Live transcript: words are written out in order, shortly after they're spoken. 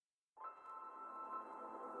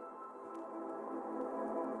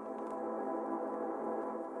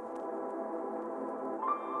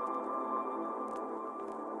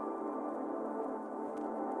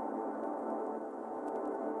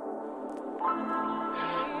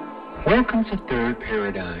Welcome to Third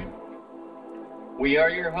Paradigm. We are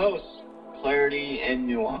your hosts, Clarity and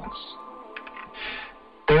Nuance.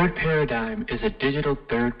 Third Paradigm is a digital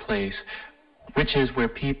third place, which is where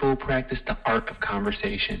people practice the art of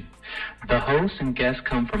conversation. The hosts and guests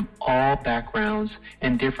come from all backgrounds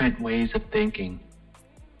and different ways of thinking.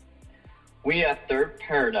 We at Third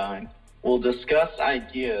Paradigm will discuss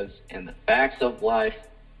ideas and the facts of life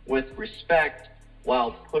with respect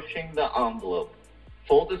while pushing the envelope.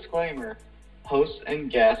 Full disclaimer, hosts and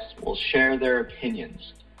guests will share their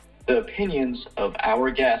opinions. The opinions of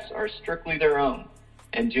our guests are strictly their own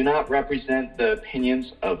and do not represent the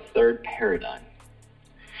opinions of Third Paradigm.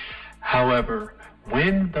 However,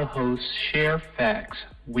 when the hosts share facts,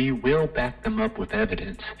 we will back them up with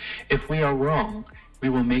evidence. If we are wrong, we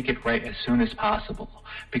will make it right as soon as possible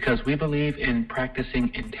because we believe in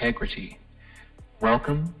practicing integrity.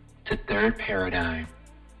 Welcome to Third Paradigm.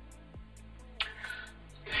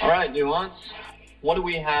 All right, Nuance, what do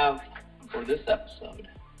we have for this episode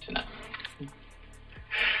tonight?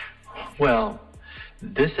 Well,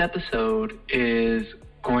 this episode is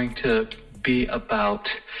going to be about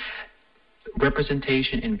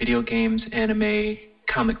representation in video games, anime,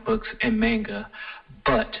 comic books, and manga.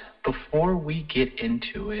 But before we get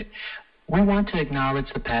into it, we want to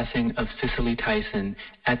acknowledge the passing of Cicely Tyson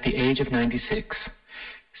at the age of 96.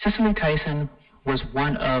 Cicely Tyson was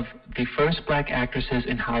one of the first black actresses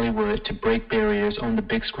in Hollywood to break barriers on the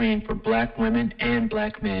big screen for black women and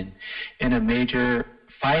black men, and a major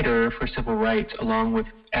fighter for civil rights along with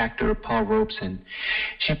actor Paul Robeson.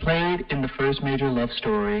 She played in the first major love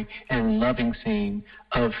story and loving scene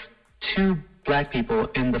of two black people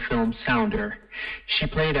in the film Sounder. She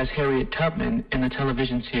played as Harriet Tubman in the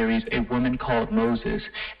television series A Woman Called Moses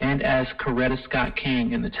and as Coretta Scott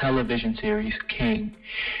King in the television series King.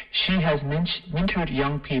 She has mentored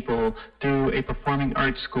young people through a performing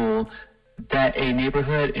arts school that a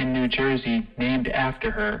neighborhood in New Jersey named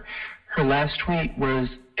after her. Her last tweet was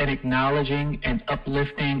an acknowledging and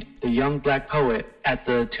uplifting the young black poet at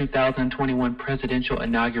the 2021 presidential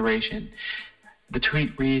inauguration. The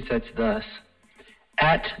tweet reads as thus: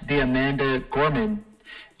 "At the Amanda Gorman,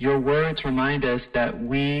 your words remind us that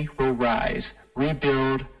we will rise,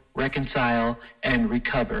 rebuild, reconcile, and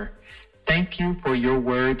recover. Thank you for your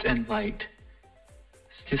words and light."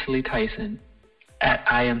 Cicely Tyson, at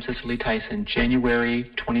I Am Cicely Tyson,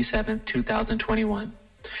 January 27, 2021.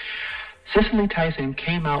 Cicely Tyson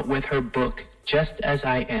came out with her book, Just As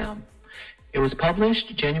I Am. It was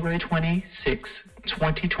published January 26,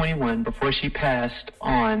 2021, before she passed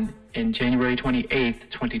on in January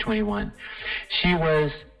 28, 2021. She was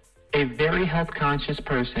a very health-conscious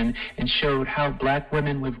person and showed how black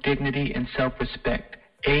women with dignity and self-respect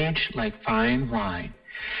age like fine wine.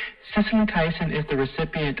 Cicely Tyson is the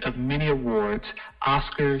recipient of many awards,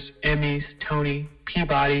 Oscars, Emmys, Tony,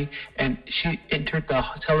 Peabody, and she entered the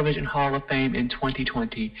Television Hall of Fame in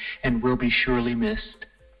 2020 and will be surely missed.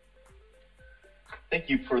 Thank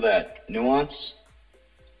you for that, Nuance.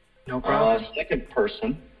 No problem. Second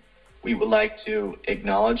person we would like to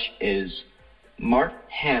acknowledge is Mart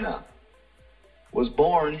Hanna. Was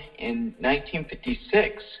born in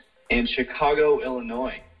 1956 in Chicago,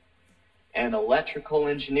 Illinois. An electrical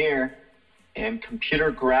engineer and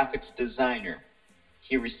computer graphics designer.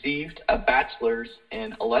 He received a bachelor's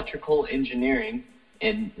in electrical engineering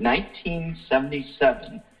in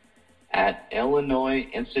 1977 at Illinois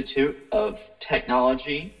Institute of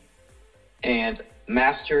Technology and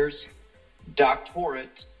master's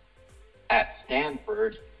doctorate at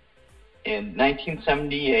Stanford in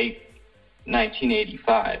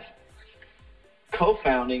 1978-1985.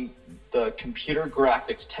 Co-founding the computer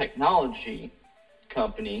graphics technology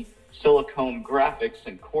company Silicon Graphics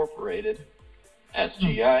Incorporated,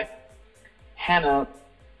 SGI, Hanna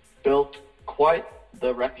built quite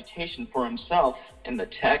the reputation for himself in the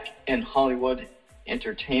tech and Hollywood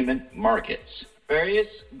entertainment markets. Various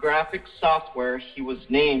graphics software he was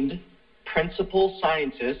named principal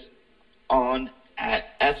scientist on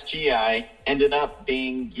at SGI ended up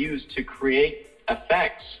being used to create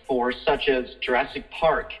effects for such as Jurassic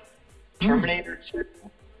Park, Terminator 2,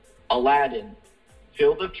 Aladdin,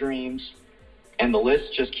 Field of Dreams, and the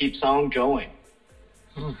list just keeps on going.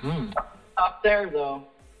 Stop there, though.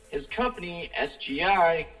 His company,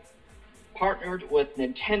 SGI, partnered with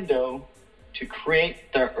Nintendo to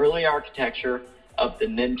create the early architecture of the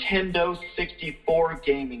Nintendo 64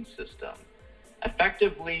 gaming system,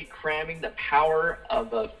 effectively cramming the power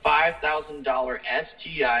of a $5,000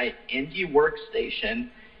 SGI indie workstation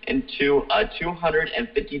into a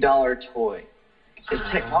 $250 toy. His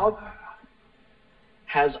technology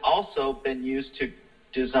has also been used to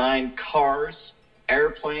designed cars,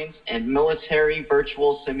 airplanes, and military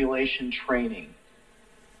virtual simulation training.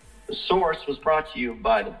 The source was brought to you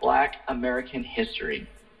by the Black American History.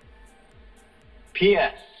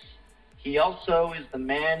 P.S. He also is the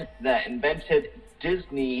man that invented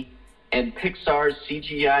Disney and Pixar's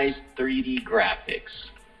CGI's 3D graphics.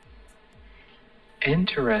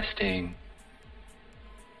 Interesting.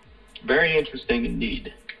 Very interesting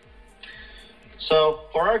indeed. So,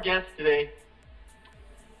 for our guest today,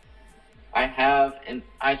 I have an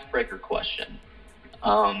icebreaker question.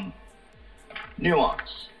 Nuance.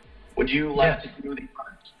 Would you like to do the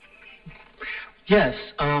honors? Yes.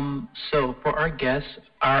 So for our guests,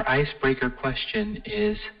 our icebreaker question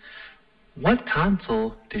is, what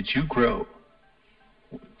console did you grow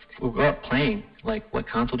up playing? Like, what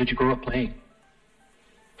console did you grow up playing?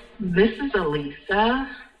 This is Elisa.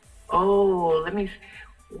 Oh,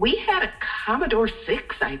 we had a Commodore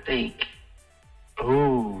 6, I think.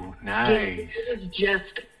 Oh, nice. It was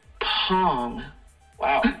just Pong.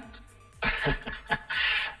 Wow.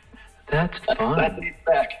 That's fun. That leads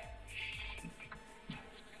back.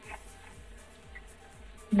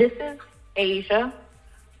 This is Asia.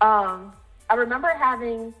 I remember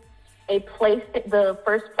having the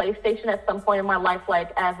first PlayStation at some point in my life,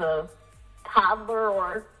 like as a toddler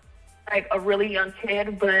or like a really young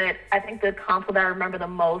kid, but I think the console that I remember the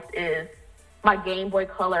most is my Game Boy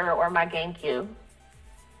Color or my GameCube.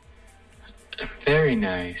 Very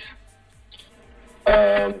nice.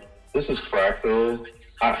 This is Fractal.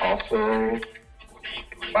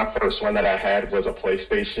 My first one that I had was a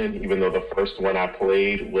PlayStation, even though the first one I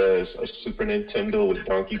played was a Super Nintendo with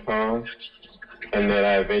Donkey Kong. And then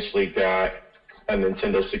I eventually got a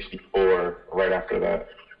Nintendo 64 right after that.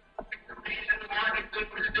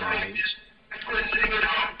 Nice.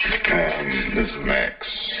 This is Max.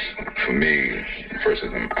 For me, the first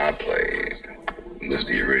system I played was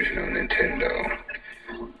the original Nintendo.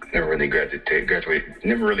 Never really graduated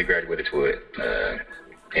to it.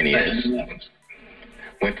 NES.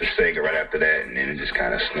 Went to Sega right after that, and then it just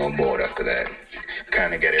kind of snowballed after that.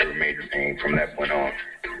 Kind of got every major thing from that point on.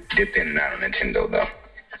 Dipped in and out of Nintendo, though.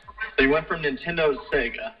 So you went from Nintendo to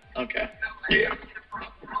Sega. Okay. Yeah.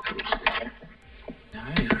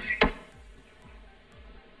 Nice.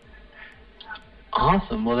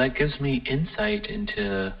 Awesome. Well, that gives me insight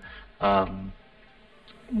into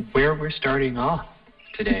where we're starting off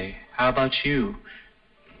today. How about you,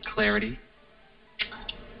 Clarity?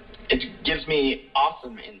 It gives me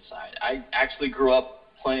awesome insight. I actually grew up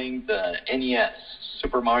playing the NES,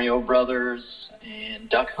 Super Mario Brothers, and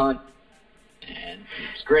Duck Hunt, and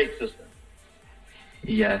it's a great system.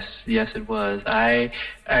 Yes, it was. I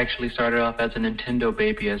actually started off as a Nintendo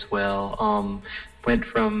baby as well. Went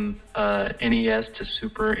from NES to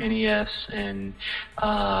Super NES, and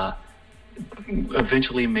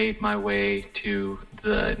eventually made my way to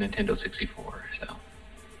the Nintendo 64. So,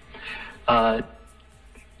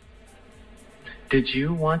 did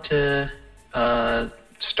you want to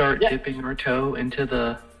start dipping our toe into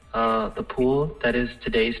the pool that is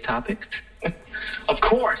today's topic? Of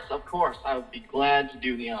course. I would be glad to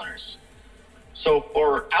do the honors. So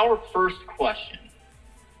for our first question,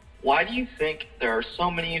 why do you think there are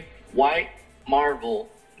so many white Marvel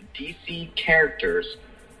DC characters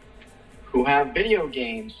who have video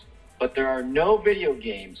games, but there are no video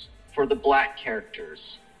games for the black characters?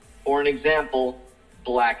 For an example,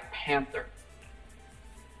 Black Panther.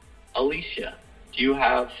 Alicia, do you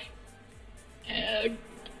have an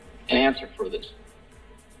answer for this?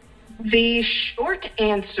 The short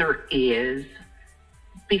answer is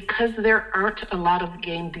because there aren't a lot of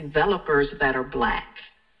game developers that are black.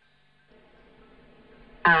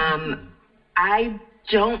 I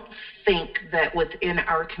don't think that within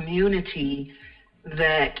our community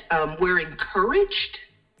that we're encouraged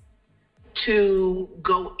to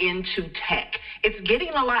go into tech. It's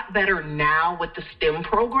getting a lot better now with the STEM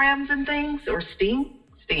programs and things, or STEAM,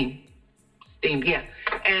 yeah.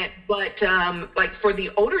 But like for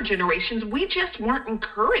the older generations, we just weren't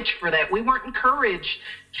encouraged for that. We weren't encouraged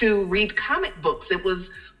to read comic books. It was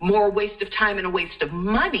more a waste of time and a waste of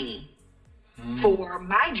money for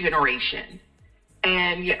my generation.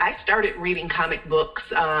 And yeah, I started reading comic books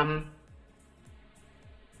in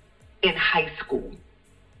high school.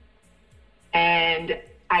 And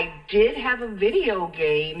I did have a video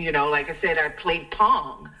game, you know, like I said, I played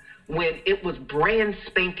Pong when it was brand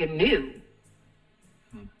spanking new.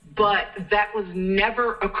 But that was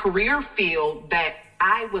never a career field that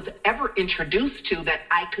I was ever introduced to that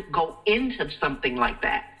I could go into something like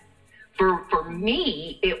that. For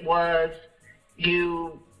me, it was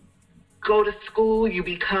you go to school, you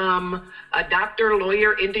become a doctor,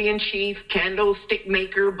 lawyer, Indian chief, candlestick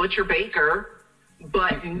maker, butcher, baker,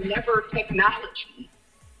 but never technology.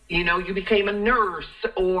 You know, you became a nurse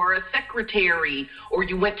or a secretary, or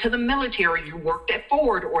you went to the military, you worked at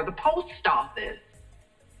Ford or the post office.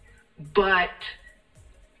 But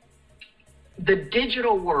the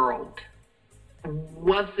digital world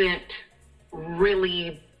wasn't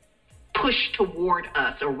really pushed toward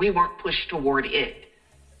us, or we weren't pushed toward it.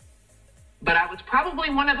 But I was probably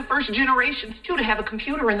one of the first generations, too, to have a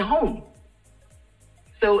computer in the home.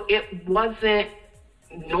 So it wasn't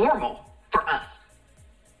normal for us.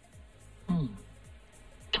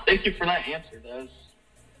 Thank you for that answer, Des.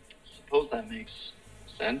 Suppose that makes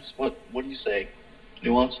sense. What do you say?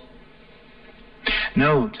 Nuance?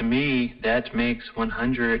 No, to me, that makes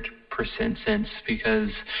 100% sense because,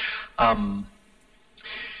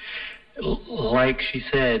 like she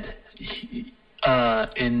said,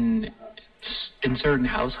 in certain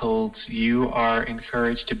households, you are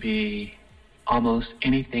encouraged to be almost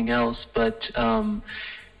anything else, but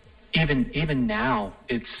even now,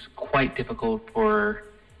 it's quite difficult for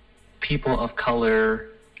people of color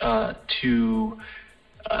to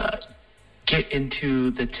get into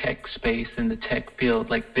the tech space and the tech field.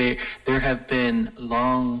 Like there have been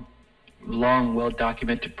long,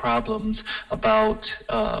 well-documented problems about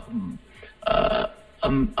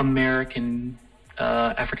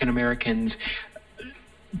African Americans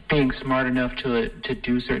being smart enough to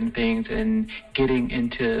do certain things and getting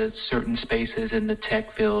into certain spaces in the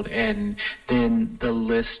tech field, and then the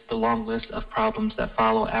long list of problems that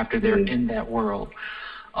follow after they're in that world.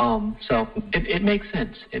 So it makes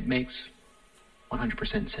sense. It makes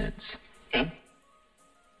 100% sense. Okay.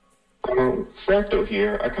 Fractal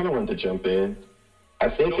here. I kind of wanted to jump in. I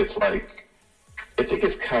think it's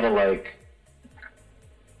kind of like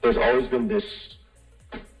there's always been this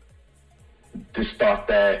thought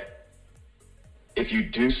that if you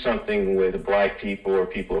do something with black people or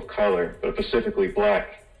people of color, but specifically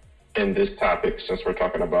black in this topic, since we're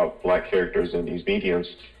talking about black characters in these mediums,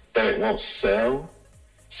 that it won't sell.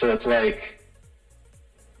 So it's like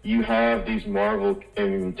you have these Marvel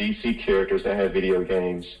and DC characters that have video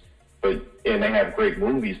games, and they have great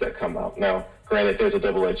movies that come out. Now, granted, there's a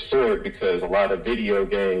double-edged sword because a lot of video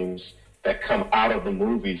games that come out of the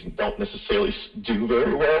movies don't necessarily do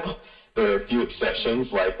very well. There are a few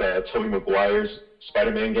exceptions, like Tobey Maguire's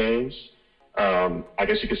Spider-Man games. I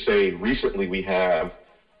guess you could say recently we have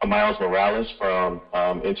Miles Morales from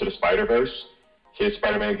Into the Spider-Verse. His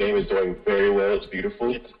Spider-Man game is doing very well. It's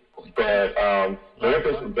beautiful. But there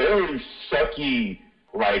are some very sucky,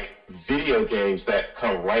 like, video games that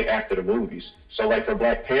come right after the movies. So, like, for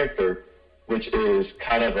Black Panther, which is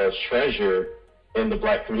kind of a treasure in the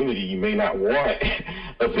black community, you may not want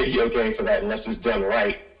a video game for that unless it's done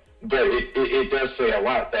right. But it does say a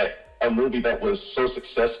lot that a movie that was so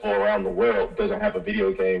successful around the world doesn't have a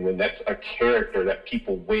video game, and that's a character that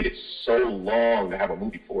people waited so long to have a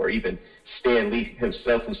movie for. Even Stan Lee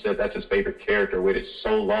himself, who said that's his favorite character, waited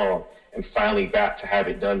so long and finally got to have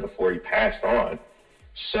it done before he passed on.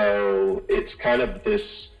 So it's kind of this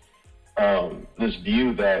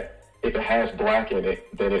view that if it has black in it,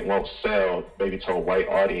 then it won't sell maybe to a white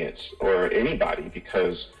audience or anybody,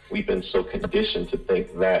 because we've been so conditioned to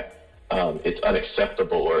think that it's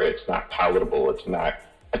unacceptable or it's not palatable, it's not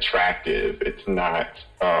attractive, it's not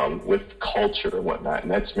with culture and whatnot.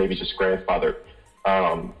 And that's maybe just grandfathered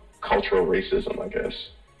cultural racism, I guess.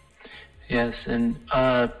 Yes, and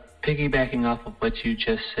piggybacking off of what you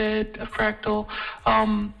just said, Fractal,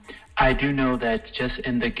 I do know that just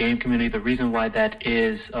in the game community, the reason why that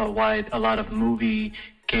is why a lot of movie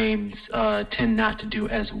games tend not to do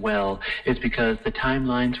as well is because the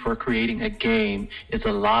timelines for creating a game is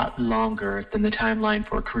a lot longer than the timeline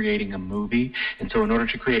for creating a movie. And so in order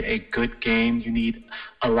to create a good game, you need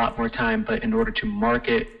a lot more time. But in order to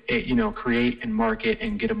market it, create and market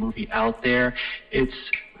and get a movie out there, it's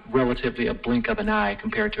relatively a blink of an eye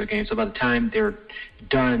compared to a game. So by the time they're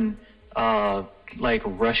done like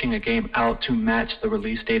rushing a game out to match the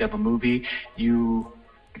release date of a movie, you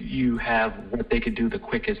have what they could do the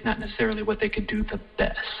quickest, not necessarily what they could do the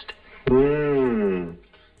best.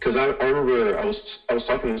 Because I remember I was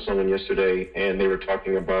talking to someone yesterday, and they were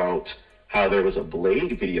talking about how there was a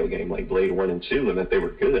Blade video game, like Blade 1 and 2, and that they were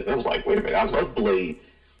good. And I was like, wait a minute, I love Blade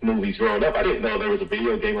movies growing up. I didn't know there was a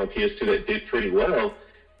video game on PS2 that did pretty well,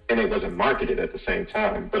 and it wasn't marketed at the same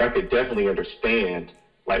time. But I could definitely understand,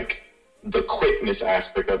 like, the quickness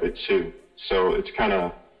aspect of it too. So it's kind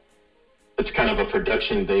of a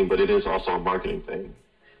production thing, but it is also a marketing thing.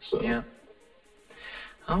 So yeah.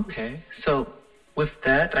 Okay. So with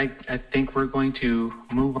that, I think we're going to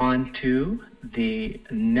move on to the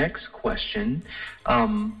next question,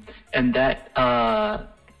 and that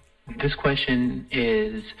this question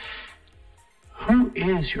is, who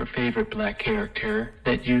is your favorite Black character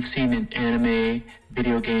that you've seen in anime,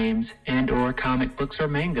 video games, and or comic books or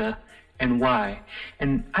manga, and why?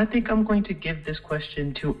 And I think I'm going to give this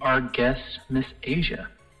question to our guest, Miss Asia.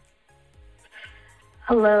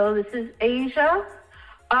 Hello, this is Asia.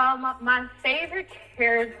 My favorite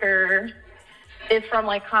character is from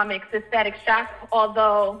like comics, is Static Shock,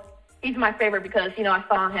 although he's my favorite because, I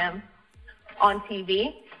saw him on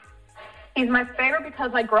TV. He's my favorite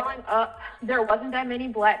because, like, growing up, there wasn't that many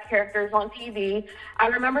Black characters on TV. I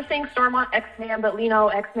remember seeing Storm on X-Men, but,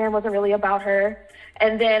 X-Men wasn't really about her.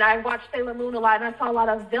 And then I watched Sailor Moon a lot, and I saw a lot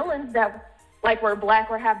of villains that, like, were Black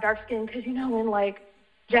or have dark skin because, in, like,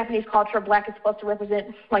 Japanese culture, Black is supposed to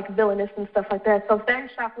represent, like, villainous and stuff like that. So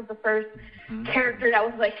Static Shock was the first character that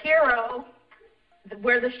was a hero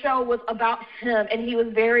where the show was about him, and he was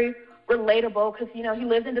very relatable because, he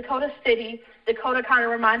lived in Dakota City. Dakota kind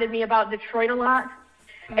of reminded me about Detroit a lot.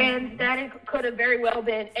 And Static could have very well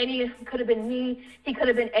been could have been me. He could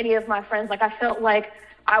have been any of my friends. Like, I felt like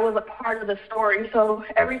I was a part of the story. So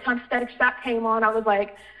every time Static Shock came on, I was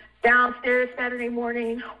like downstairs Saturday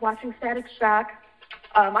morning watching Static Shock.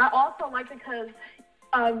 I also liked it because,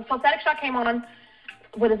 so Static Shock came on,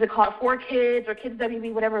 what is it called, 4Kids or Kids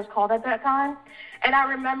WB, whatever it's called at that time. And I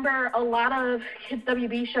remember a lot of Kids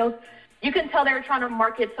WB shows, you can tell they were trying to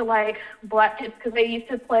market to, like, Black kids because they used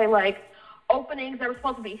to play, like, openings that were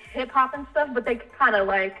supposed to be hip-hop and stuff, but they kind of,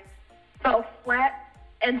 like, fell flat.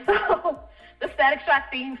 And so the Static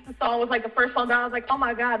Shock theme song was, like, the first song that I was like, oh,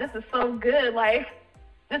 my God, this is so good. Like,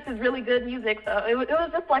 this is really good music. So it was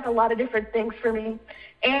just, like, a lot of different things for me.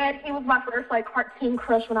 And he was my first, like, cartoon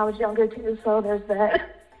crush when I was younger, too, so there's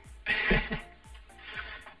that.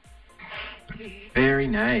 Very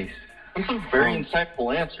nice. That's a very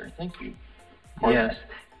insightful answer. Thank you. Yes.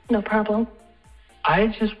 No problem. I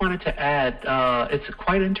just wanted to add, it's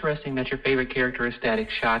quite interesting that your favorite character is Static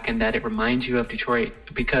Shock and that it reminds you of Detroit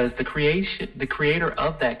because the creator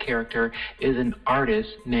of that character is an artist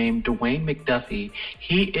named Dwayne McDuffie.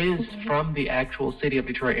 He is from the actual city of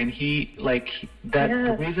Detroit, and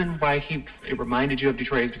the reason why it reminded you of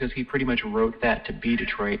Detroit is because he pretty much wrote that to be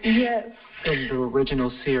Detroit. Yes. In the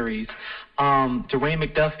original series. Dwayne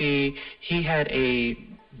McDuffie, he had a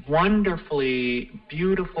wonderfully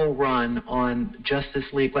beautiful run on Justice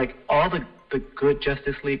League, like all the good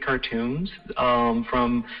Justice League cartoons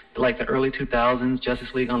from like the early 2000s,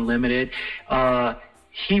 Justice League Unlimited.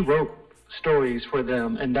 He wrote stories for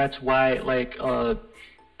them, and that's why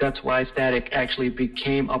Static actually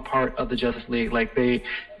became a part of the Justice League.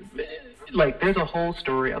 There's a whole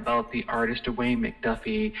story about the artist Dwayne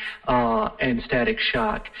McDuffie and Static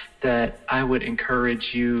Shock that I would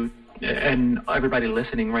encourage you and everybody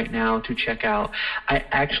listening right now to check out. I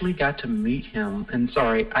actually got to meet him, and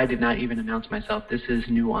sorry, I did not even announce myself. This is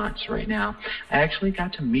Nuance right now. I actually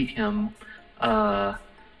got to meet him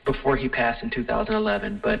before he passed in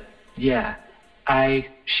 2011, but yeah, I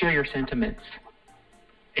share your sentiments,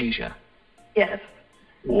 Asia. Yes.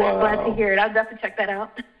 Wow. Glad to hear it. I'll definitely check that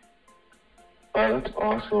out. Oh, that's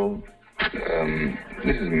awesome.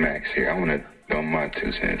 This is Max here. I want to throw my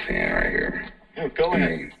 2 cents in right here. Yeah, go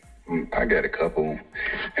ahead. I got a couple,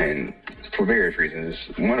 and for various reasons.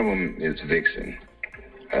 One of them is Vixen.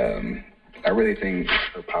 I really think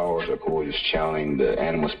her powers are cool, just channeling the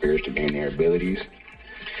animal spirits to gain their abilities.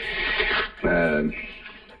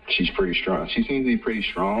 She's pretty strong. She seems to be pretty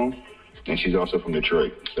strong, and she's also from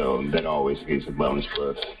Detroit, so that always gives a bonus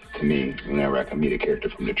plus to me whenever I can meet a character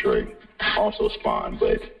from Detroit. Also Spawn,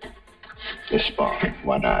 but it's Spawn.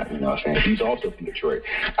 Why not? You know what I'm saying? He's also from Detroit.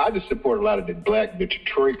 I just support a lot of the Black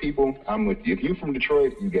Detroit people. I'm with you. If you're from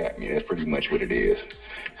Detroit, you got me. That's pretty much what it is.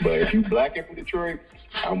 But if you Black and from Detroit,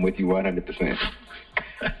 I'm with you 100%.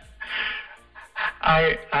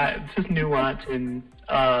 This is Nuance, and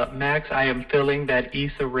Max, I am feeling that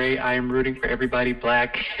Issa Rae. I am rooting for everybody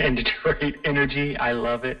Black and Detroit energy. I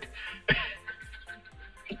love it.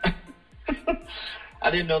 I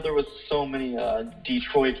didn't know there was so many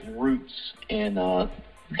Detroit roots in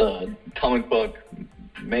the comic book,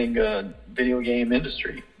 manga, video game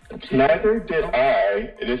industry. Neither did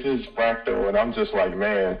I. This is Fractal, and I'm just like,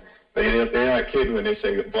 man, they're not kidding when they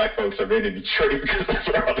say that Black folks are in Detroit because that's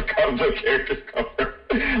where all the comic book characters come from.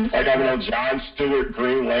 Like, I know John Stewart,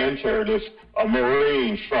 Green Lantern, is a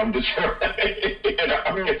Marine from Detroit. You know?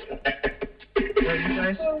 Well, you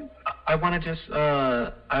guys, I want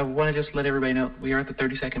to just let everybody know we are at the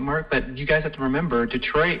 30-second mark, but you guys have to remember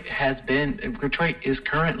Detroit is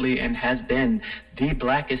currently and has been the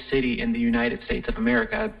blackest city in the United States of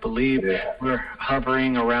America. I believe we're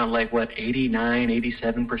hovering around 89,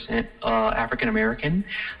 87% African American.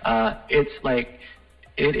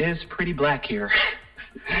 It is pretty black here.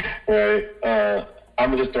 Right. I'm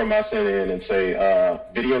going to just throw my cent in and say,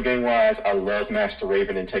 video game-wise, I love Master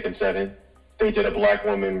Raven and Tekken 7. They did a black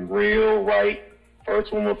woman real right.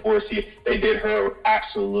 First woman for see. They did her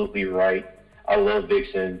absolutely right. I love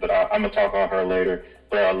Vixen, but I'm going to talk on her later.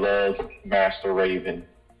 But I love Master Raven.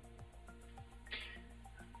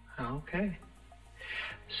 Okay.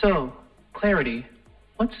 So, Clarity,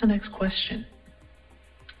 what's the next question?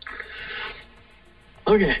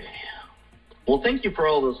 Okay. Well, thank you for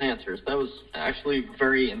all those answers. That was actually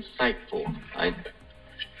very insightful. I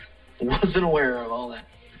wasn't aware of all that.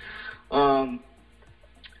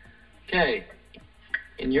 Okay.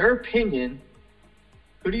 In your opinion,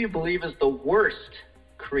 who do you believe is the worst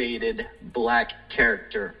created black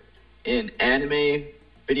character in anime,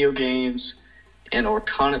 video games, and or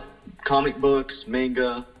comic books,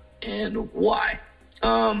 manga, and why?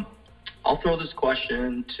 I'll throw this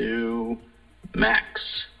question to Max.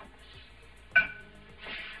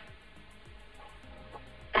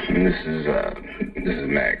 This is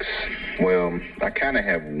Max. Well, I kind of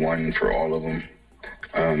have one for all of them.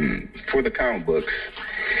 For the comic books,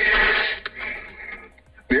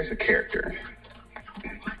 there's a character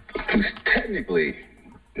who's technically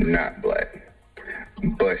not black,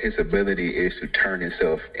 but his ability is to turn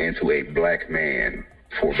himself into a black man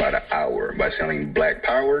for about an hour by selling black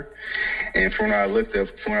power. And when I looked it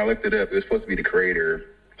up, it was supposed to be the creator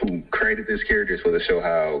who created this character, so to show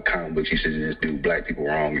how comic books used to just do black people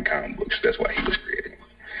wrong in comic books. That's why he was created.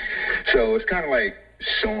 So it's kind of like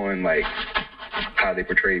showing how they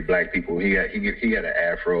portray black people. He got an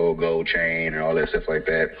afro, gold chain, and all that stuff like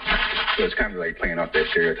that. So it's kind of like playing off that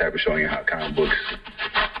stereotype of showing you how comic books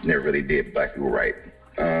never really did black people right.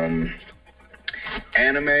 Anime,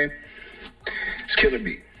 it's Killer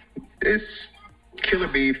Bee. It's Killer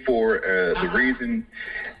Bee for the reason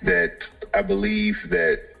that I believe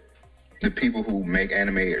that the people who make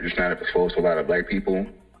anime are just not exposed to a lot of black people,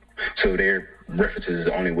 so their references is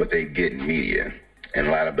only what they get in media. And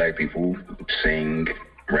a lot of black people sing,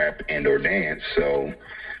 rap, and or dance, so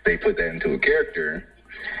they put that into a character,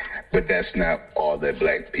 but that's not all that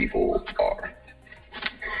black people are.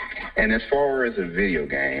 And as far as a video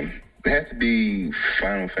game, it has to be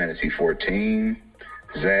Final Fantasy XIV,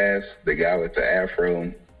 Zaz, the guy with the afro,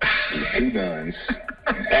 and 2 guns.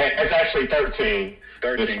 It's actually 13.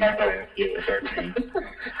 13.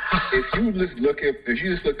 If you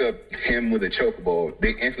just look up him with a chocobo,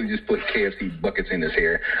 they instantly just put KFC buckets in his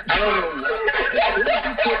hair. I don't know. If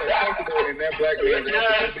you put a chocobo in that black man's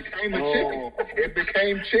hair, it became a chicken. It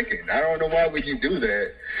became chicken. I don't know why would you do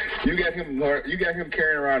that. You got him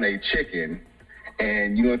carrying around a chicken,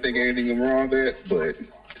 and you don't think anything wrong with that, but.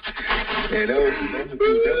 Yeah, those are the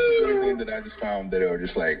things that I just found that are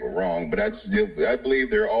just wrong. But I believe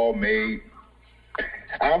they're all made.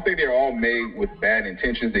 I don't think they're all made with bad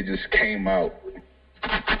intentions. They just came out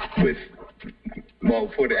with,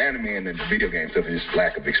 for the anime and the video game stuff, it's just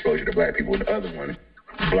lack of exposure to black people. The other one,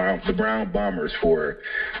 the Brown Bombers, for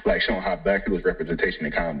showing how black people's representation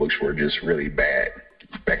in comic books were just really bad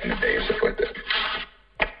back in the day and stuff like that.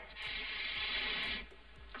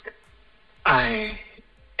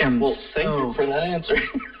 Well, thank you for that answer.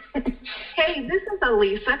 Hey, this is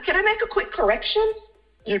Elisa. Can I make a quick correction?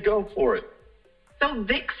 Yeah, go for it. So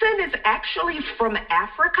Vixen is actually from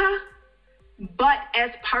Africa, but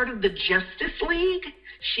as part of the Justice League,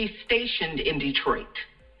 she's stationed in Detroit.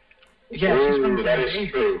 Yeah, she's from that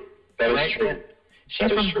is true. That is true.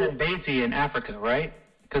 She's from Zambezi in Africa, right?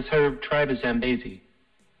 Because her tribe is Zambezi.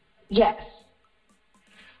 Yes.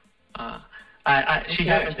 She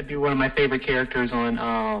happens to be one of my favorite characters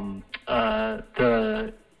on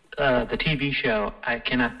the TV show. I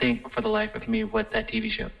cannot think for the life of me what that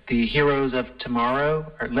TV show. The Heroes of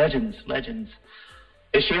Tomorrow or Legends. And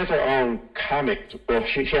she has her own comic. Well,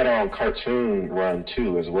 she had her own cartoon run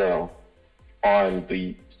too, as well, on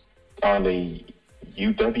the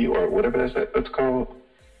UW or whatever that's called.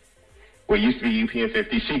 Well, it used to be UPN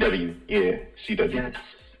 50 CW. Yeah, CW.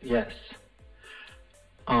 Yes.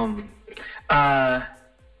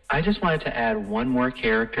 I just wanted to add one more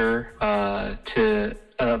character to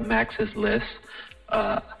Max's list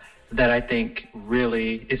that I think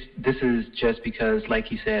really this is just because, like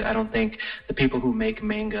he said, I don't think the people who make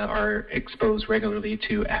manga are exposed regularly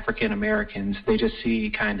to African Americans. They just see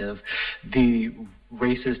kind of the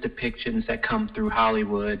racist depictions that come through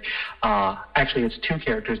Hollywood. Actually, it's two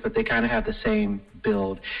characters, but they kind of have the same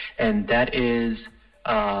build. And that is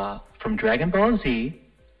from Dragon Ball Z,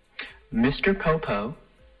 Mr. Popo,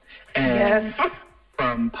 and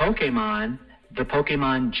from Pokemon, the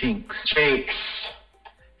Pokemon Jinx. Jinx.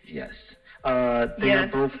 Yes. They are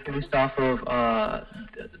both based off of,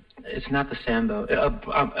 it's not the Sambo,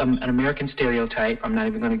 an American stereotype. I'm not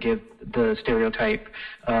even going to give the stereotype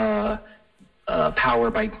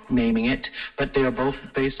power by naming it, but they are both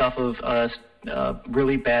based off of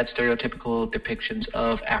really bad stereotypical depictions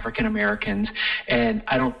of African Americans, and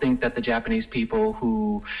I don't think that the Japanese people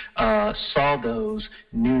who saw those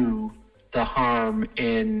knew the harm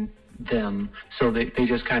in them, so they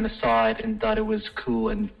just kind of saw it and thought it was cool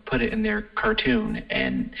and put it in their cartoon,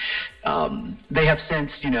 and they have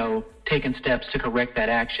since, taken steps to correct that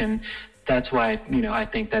action. That's why, I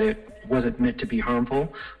think that it wasn't meant to be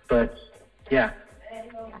harmful, but yeah.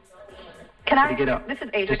 Can I? This is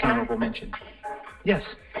Asia. Just honorable mention. Yes.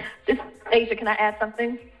 This is Asia. Can I add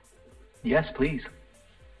something? Yes, please.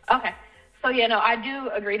 Okay. So I do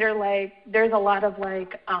agree. There's a lot of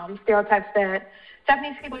stereotypes that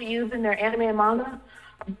Japanese people use in their anime and manga,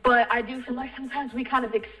 but I do feel like sometimes we kind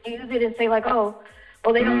of excuse it and say they don't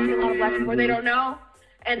see a lot of black people, or they don't know,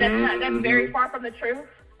 and that's very far from the truth.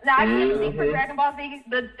 Now I can't speak for Dragon Ball Z,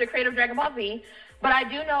 the creator of Dragon Ball Z, but I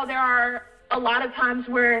do know there are a lot of times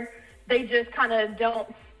where they just kind of don't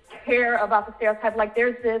care about the stereotype. Like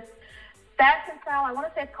there's this fashion style, I want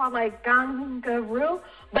to say it's called gangaru,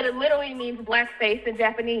 but it literally means blackface in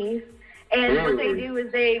Japanese. And what they do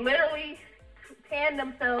is they literally tan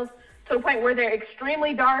themselves to a point where they're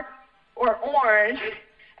extremely dark or orange,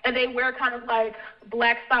 and they wear kind of like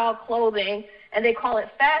black style clothing, and they call it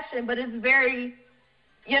fashion, but it's very,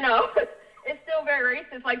 it's still very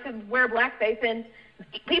racist, to wear blackface. And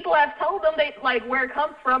people have told them where it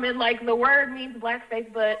comes from, and the word means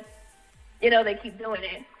blackface, but they keep doing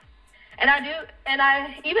it. And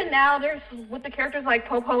I even now there's with the characters like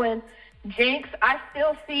Popo and Jinx, I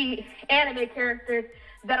still see anime characters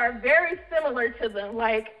that are very similar to them,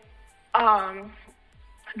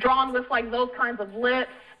 drawn with those kinds of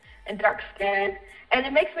lips and dark skin. And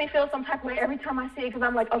it makes me feel some type of way every time I see it, because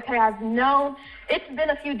I'm like, okay, I've known, it's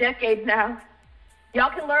been a few decades now.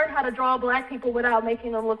 Y'all can learn how to draw black people without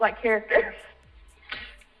making them look like characters.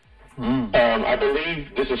 I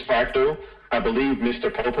believe, this is Fractal, I believe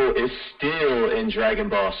Mr. Popo is still in Dragon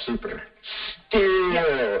Ball Super. Still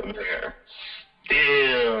there.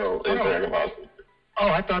 Still in Dragon Ball Super. Oh,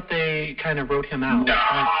 I thought they kind of wrote him out.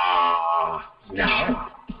 No.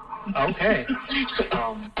 Okay.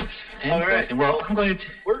 All right. Well, I'm going to...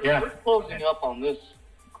 We're closing up on this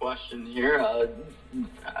question here.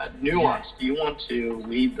 Nuance, do you want to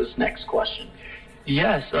lead this next question?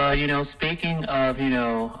 Yes. Speaking of,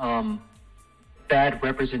 bad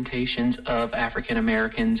representations of African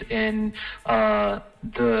Americans in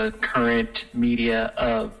the current media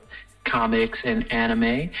of comics and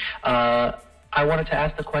anime, I wanted to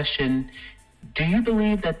ask the question, do you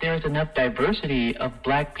believe that there's enough diversity of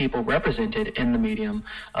black people represented in the medium,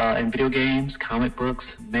 in video games, comic books,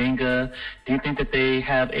 manga? Do you think that they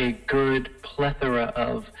have a good plethora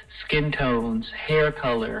of skin tones, hair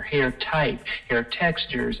color, hair type, hair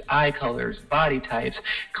textures, eye colors, body types,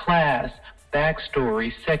 class,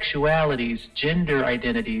 backstory, sexualities, gender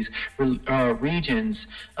identities, regions,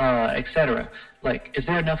 etc.? Is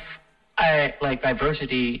there enough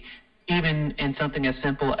diversity even in something as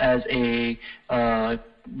simple as a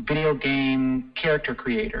video game character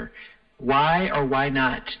creator? Why or why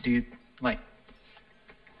not do you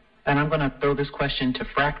and I'm going to throw this question to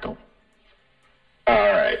Fractal. All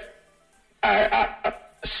right.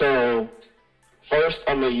 So first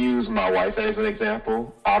I'm going to use my wife as an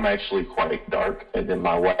example. I'm actually quite dark, and then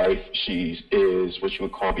my wife, she is what you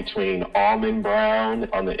would call between almond brown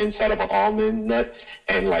on the inside of an almond nut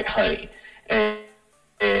and honey.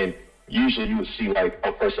 And usually you would see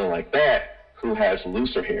a person like that who has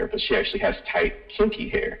looser hair, but she actually has tight, kinky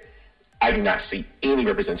hair. I do not see any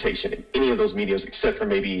representation in any of those mediums except for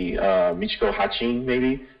maybe Michiko Hachin,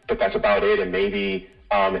 maybe, but that's about it. And maybe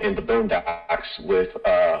in the Boondocks with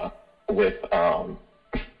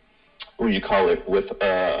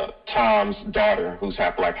Tom's daughter, who's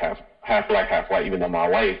half black, half white, even though my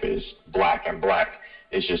wife is black and black.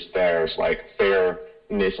 It's just there's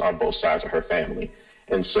fairness on both sides of her family.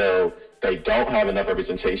 And so they don't have enough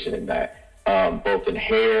representation in that, both in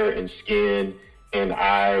hair and skin and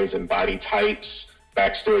eyes and body types.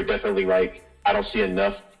 Backstory, definitely, I don't see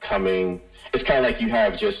enough coming. It's kind of you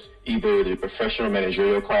have just either the professional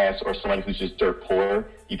managerial class or someone who's just dirt poor.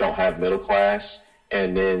 You don't have middle class.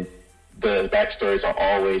 And then the backstories are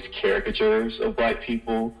always caricatures of black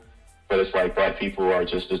people, but it's like black people are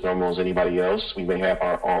just as normal as anybody else. We may have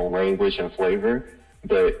our own language and flavor,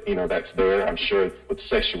 but, you know, that's there. I'm sure with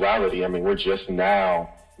sexuality, I mean, we're just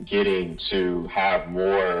now getting to have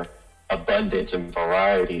more abundance and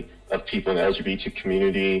variety of people in the LGBT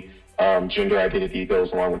community. Gender identity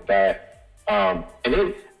goes along with that. And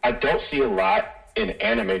then I don't see a lot in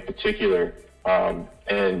anime in particular,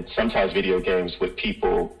 and sometimes video games with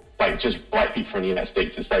people, like just black people from the United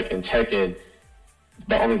States. It's like in Tekken,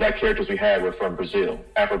 the only black characters we had were from Brazil,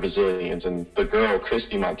 Afro-Brazilians, and the girl,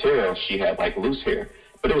 Christy Montero, she had like loose hair.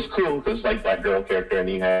 But it was cool because it's like black girl character, and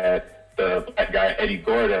you had the black guy, Eddie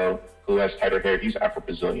Gordo, who has tighter hair. He's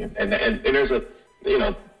Afro-Brazilian. And there's a, you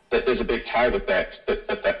know, there's a big tie with that's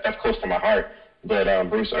close to my heart. But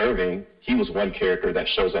Bruce Irving, he was one character that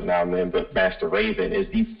shows up now and then, but Master Raven is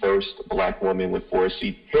the first black woman with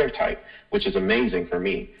 4C hair type, which is amazing for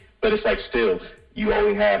me. But it's like still, you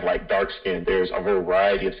only have like dark skin. There's a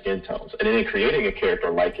variety of skin tones. And then in creating a character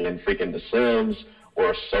like in freaking The Sims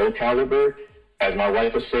or Soul Calibur, as my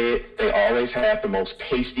wife would say, they always have the most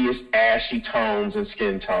pastiest, ashy tones and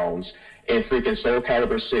skin tones. In freaking Soul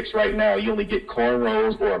Calibur 6 right now, you only get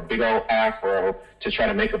cornrows or a big old afro to try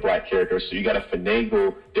to make a black character. So you got to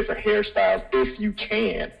finagle different hairstyles if you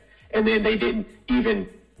can. And then they didn't even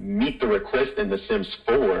meet the request in The Sims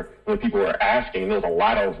 4 when people were asking. There was a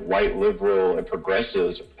lot of white liberal and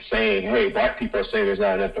progressives saying, hey, black people are saying there's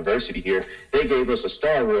not enough diversity here. They gave us a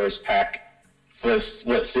Star Wars pack for,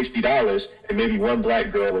 what, $60 and maybe one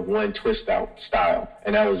black girl with one twist out style,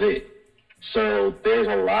 and that was it. So there's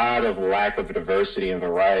a lot of lack of diversity and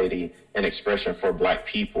variety and expression for black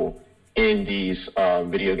people in these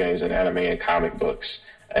video games and anime and comic books.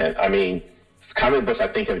 And I mean, comic books I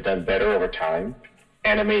think have done better over time.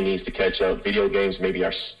 Anime needs to catch up. Video games maybe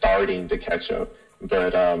are starting to catch up.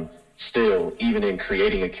 But still, even in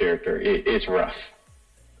creating a character, it's rough.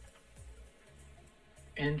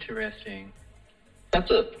 Interesting. That's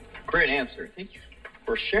a great answer. Thank you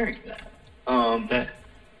for sharing that.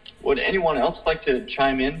 Would anyone else like to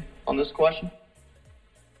chime in on this question?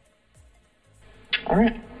 All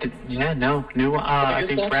right. Yeah, no. I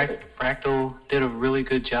think Fractal did a really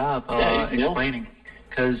good job explaining.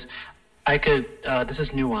 Because I could, this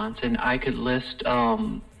is nuance, and I could list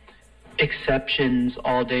exceptions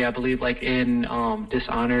all day. I believe like in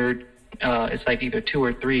Dishonored, it's like either 2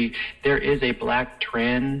 or 3. There is a black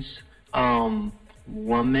trans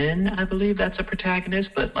woman, I believe that's a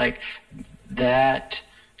protagonist, but like that,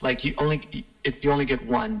 like you only get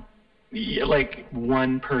one, like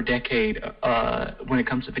one per decade when it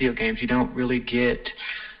comes to video games. You don't really get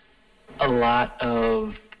a lot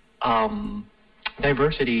of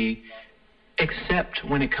diversity except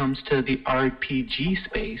when it comes to the RPG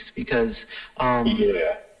space, because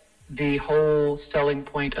the whole selling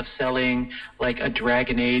point of selling like a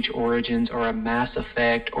Dragon Age Origins or a Mass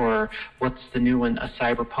Effect or what's the new one, a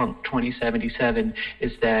Cyberpunk 2077,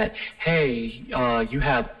 is that, hey, you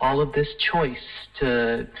have all of this choice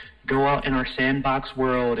to go out in our sandbox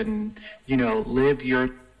world and, you know, live your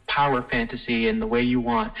power fantasy in the way you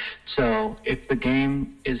want. So if the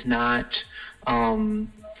game is not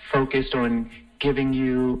focused on giving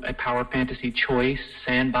you a power fantasy choice,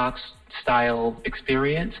 sandbox style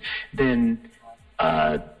experience, then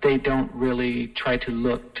they don't really try to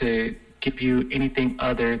look to give you anything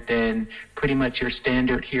other than pretty much your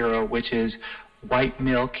standard hero, which is white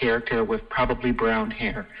male character with probably brown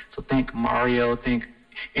hair. So think Mario, think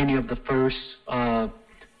any of the first 3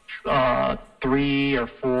 or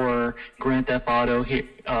 4 Grand Theft Auto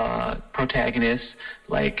protagonists.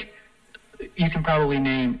 Like, you can probably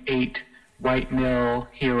name 8 white male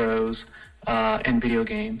heroes in video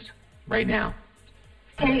games right now.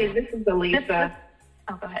 Hey, this is Elisa.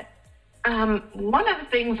 Oh, go ahead. One of the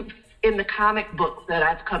things in the comic books that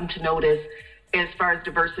I've come to notice as far as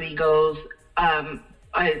diversity goes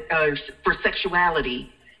for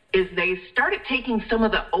sexuality is they started taking some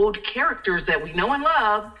of the old characters that we know and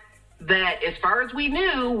love that, as far as we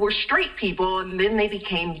knew, were straight people, and then they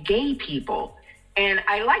became gay people. And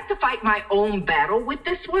I like to fight my own battle with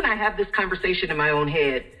this one. I have this conversation in my own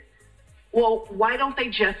head. Well, why don't they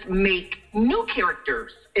just make new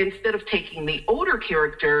characters instead of taking the older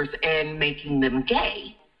characters and making them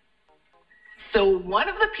gay? So one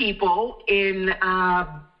of the people in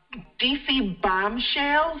DC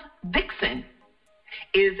Bombshells, Vixen,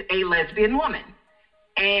 is a lesbian woman.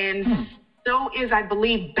 And so is, I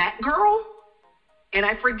believe, Batgirl. And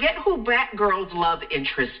I forget who Batgirl's love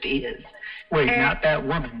interest is. Wait, not that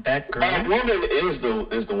woman, Batgirl. That woman is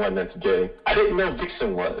the one that's gay. I didn't know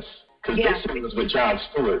Vixen was, because Vixen was with Jon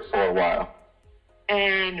Stewart for a while.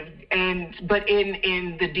 but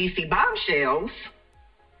in the DC Bombshells,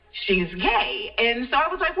 she's gay. And so I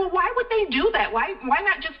was like, well, why would they do that? Why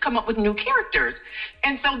not just come up with new characters?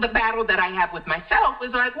 And so the battle that I have with myself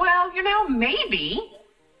is like, well, maybe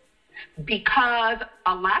because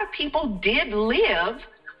a lot of people did live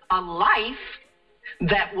a life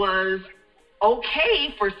that was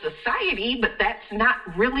okay for society, but that's not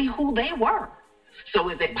really who they were. So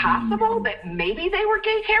is it possible that maybe they were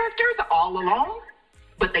gay characters all along,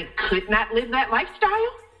 but they could not live that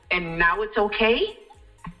lifestyle, and now it's okay?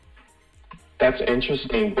 That's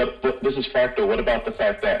interesting, but this is Fractal. What about the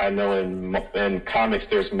fact that I know in comics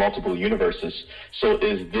there's multiple universes? So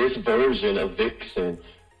is this version of Vixen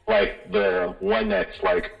like the one that's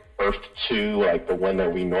like Earth 2, like the one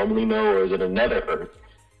that we normally know, or is it another Earth?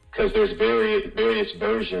 Because there's various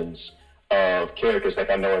versions of characters.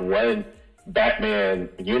 Like I know in one Batman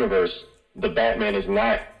universe, the Batman is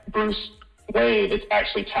not Bruce Wayne, it's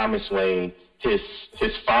actually Thomas Wayne, his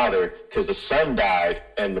father, because the son died,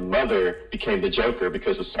 and the mother became the Joker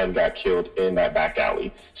because the son got killed in that back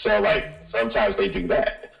alley. So, like, sometimes they do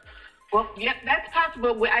that. Well, yeah, that's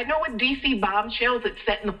possible. I know with DC Bombshells, it's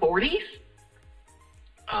set in the 40s.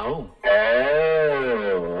 Oh.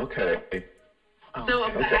 Oh, okay. So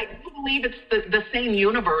I do believe it's the same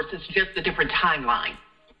universe, it's just a different timeline.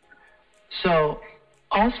 So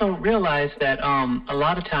also realize that a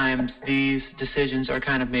lot of times these decisions are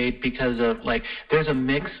kind of made because of, like, there's a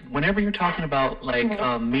mix. Whenever you're talking about,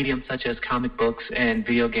 like, mediums such as comic books and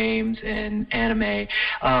video games and anime,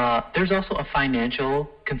 there's also a financial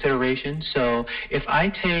consideration. So if I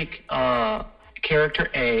take character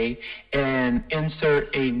A and insert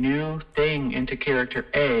a new thing into character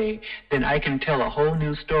A, then I can tell a whole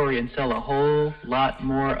new story and sell a whole lot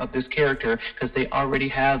more of this character because they already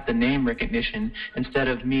have the name recognition, instead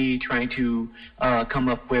of me trying to come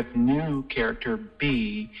up with new character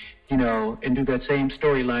B, and do that same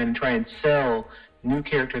storyline and try and sell new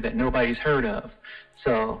character that nobody's heard of.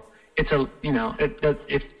 So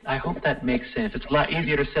I hope that makes sense. It's a lot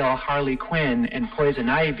easier to sell Harley Quinn and Poison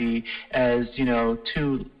Ivy as,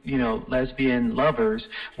 two, lesbian lovers,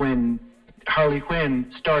 when Harley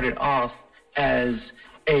Quinn started off as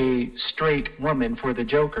a straight woman for the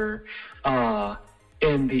Joker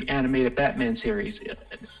in the animated Batman series.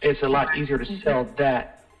 It's a lot easier to sell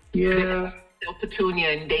that. Yeah. Sell Petunia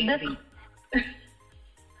and Daisy.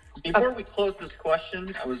 Before we close this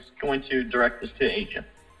question, I was going to direct this to Asia.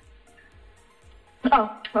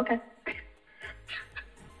 Oh, okay.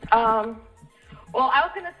 Well, I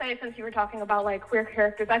was going to say, since you were talking about, like, queer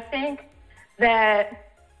characters, I think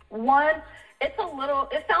that, one, it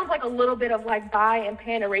sounds like a little bit of, like, bi and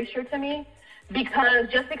pan erasure to me, because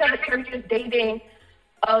just because a character is dating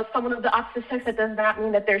someone of the opposite sex, that does not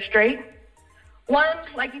mean that they're straight. One,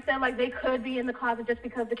 like you said, like, they could be in the closet just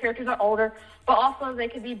because the characters are older, but also they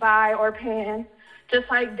could be bi or pan, just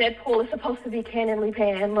like Deadpool is supposed to be canonly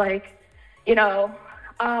pan, like,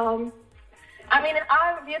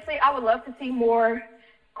 obviously I would love to see more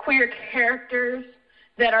queer characters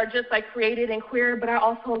that are just, like, created and queer, but I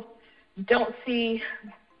also don't see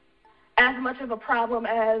as much of a problem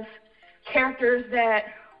as characters that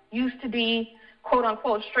used to be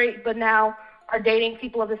quote-unquote straight but now are dating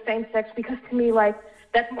people of the same sex, because to me, like,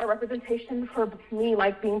 that's more representation for me,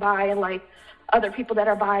 like, being bi and, like, other people that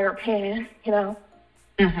are bi or pan,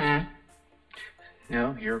 Mm-hmm.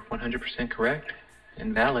 No, you're 100% correct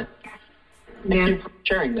and valid. Thank you for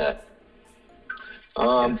sharing that.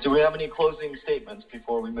 Do we have any closing statements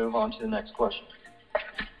before we move on to the next question?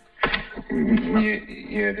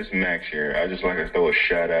 Yeah, this is Max here. I just like to throw a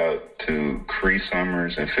shout out to Cree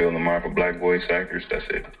Summers and Phil Lamar for black voice actors. That's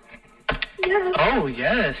it. Yes. Oh,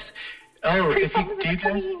 yes. Oh,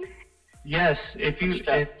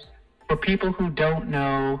 for people who don't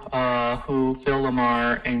know who Phil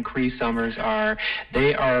Lamar and Cree Summers are,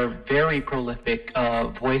 they are very prolific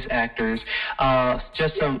voice actors.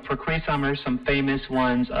 For Cree Summers, some famous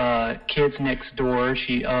ones, Kids Next Door,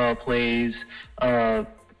 she plays, oh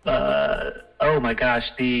my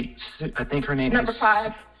gosh, I think her name Number is...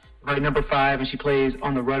 5. Right, number 5, and she plays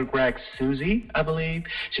on the Rugrats Susie, I believe.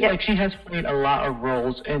 She has played a lot of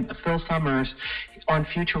roles. And Phil Summers, on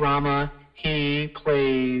Futurama, he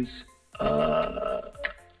plays...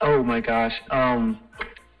 oh my gosh.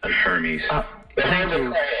 Hermes. Thank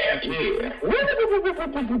you.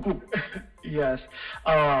 Yes.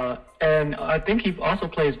 And I think he also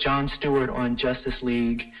plays Jon Stewart on Justice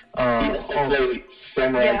League. He played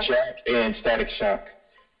Samurai Jack and Static Shock.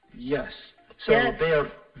 Yes. So they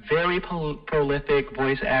are very prolific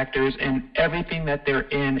voice actors, and everything that they're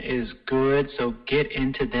in is good, so get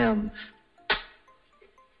into them.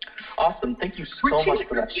 Awesome. Thank you so much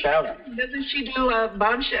for that shout-out. Doesn't she do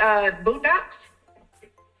Boondocks?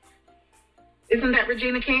 Isn't that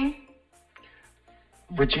Regina King?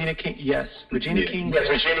 Regina King, yes. Regina King. Yes,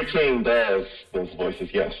 Regina King does those voices,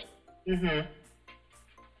 yes. Mm-hmm.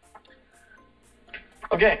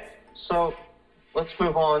 Okay, so let's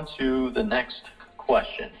move on to the next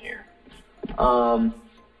question here.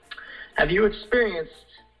 Have you experienced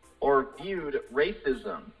or viewed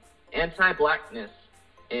racism, anti-blackness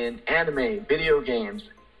in anime, video games,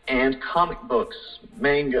 and comic books,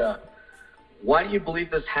 manga? Why do you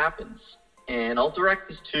believe this happens? And I'll direct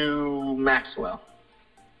this to Maxwell.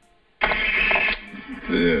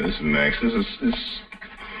 Yeah, this is Max. It's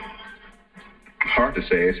hard to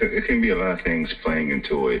say. It can be a lot of things playing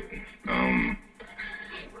into it.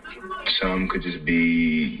 Some could just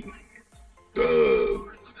be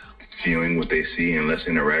viewing what they see and less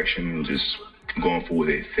interaction and just going for what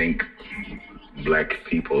they think black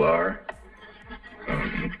people are.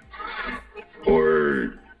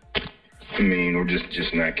 Or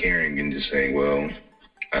just not caring and just saying, well,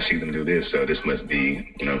 I see them do this, so this must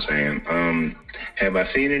be, you know what I'm saying? Have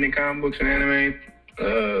I seen any comic books and anime?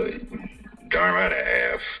 Darn right I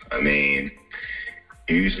have. I mean,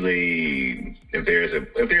 usually if there's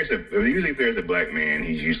a black man,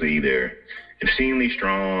 he's usually either obscenely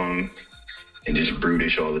strong and just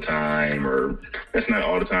brutish all the time, or that's not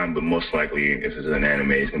all the time, but most likely if it's an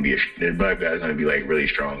anime, it's gonna be the black guy's gonna be like really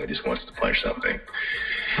strong and just wants to punch something,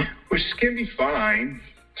 which can be fine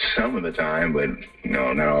some of the time, but you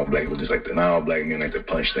know, not all black men like to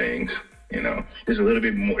punch things. You know, there's a little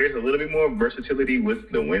bit more versatility with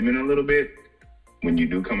the women a little bit when you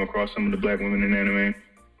do come across some of the black women in anime.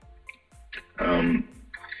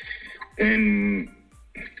 And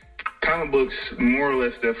comic books, more or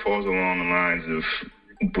less, that falls along the lines of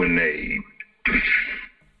when they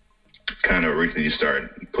kind of recently started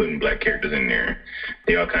putting black characters in there.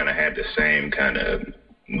 They all kind of had the same kind of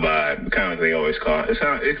vibe, kind of like they always call it.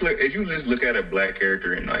 It's like if you just look at a black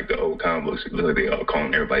character in like the old comic books, it looks like they all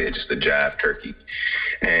calling everybody just a jive turkey,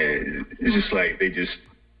 and it's just like they just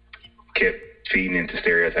kept feeding into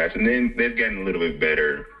stereotypes, and then they've gotten a little bit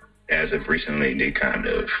better as of recently. They kind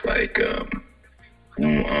of like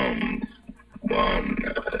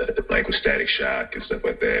like with Static Shock and stuff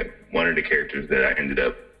like that. One of the characters that I ended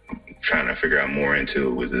up trying to figure out more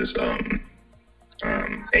into was this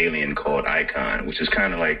alien called Icon, which is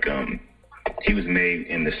kind of like he was made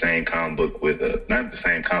in the same comic book with not the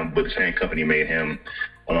same comic book, the same company made him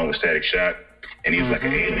along with Static Shock, and he was like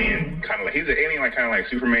an alien, kind of like he's an alien, like kind of like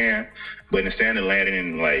Superman, but instead of landing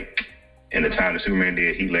in the time that Superman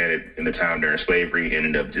did, he landed in the time during slavery,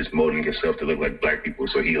 ended up just molding himself to look like black people,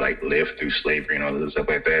 so he like lived through slavery and all this stuff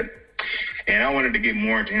like that. And I wanted to get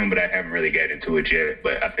more into him, but I haven't really got into it yet.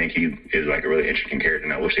 But I think he is like a really interesting character,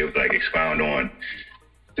 and I wish they would like expound on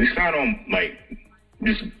like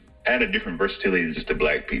just add a different versatility just to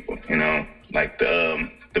black people. You know, like the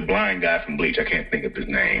blind guy from Bleach. I can't think of his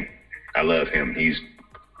name. I love him. He's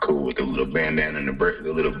cool with the little bandana and the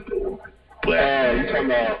little black. You're talking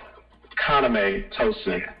about Kaname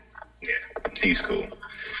Tosin. Yeah, he's cool.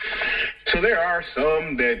 So there are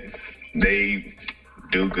some that they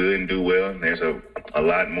do good and do well, and there's a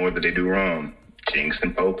lot more that they do wrong. Jinx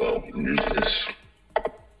and Popo. It's just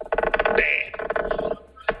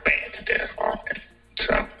bad to death.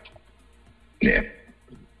 So, yeah.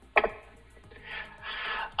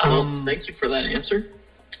 Well, thank you for that answer.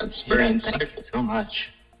 That's very insightful. Thank you so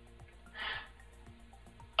much.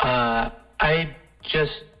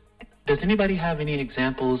 Does anybody have any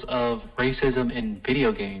examples of racism in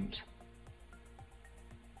video games?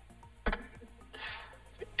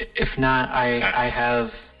 If not, I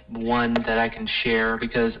have one that I can share,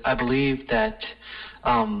 because I believe that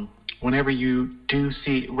whenever you do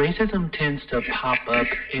see racism tends to pop up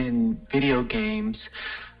in video games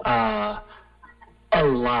a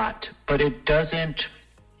lot, but it doesn't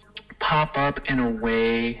pop up in a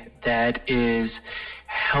way that is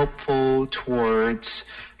helpful towards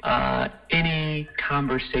any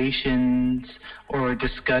conversations or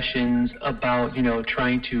discussions about,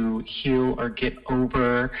 trying to heal or get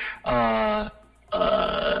over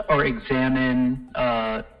or examine,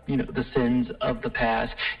 the sins of the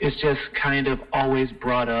past. It's just kind of always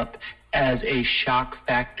brought up as a shock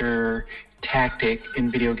factor tactic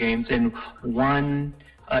in video games. And one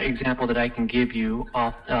example that I can give you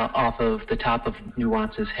off of the top of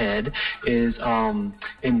Nuance's head is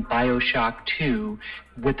in BioShock 2.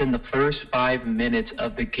 Within the first 5 minutes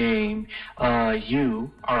of the game,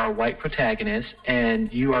 you are a white protagonist,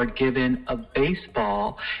 and you are given a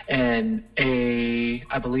baseball, and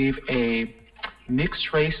I believe a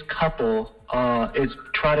mixed race couple is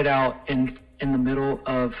trotted out in the middle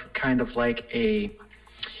of kind of like a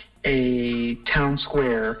town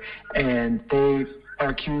square, and they are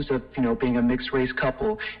accused of, being a mixed race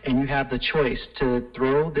couple, and you have the choice to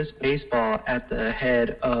throw this baseball at the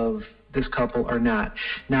head of this couple or not.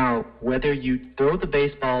 Now, whether you throw the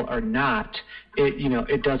baseball or not,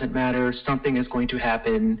 it doesn't matter. Something is going to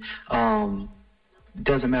happen.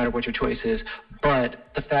 Doesn't matter what your choice is.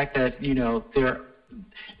 But the fact that,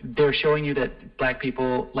 they're showing you that black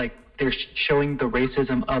people, like, they're showing the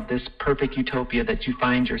racism of this perfect utopia that you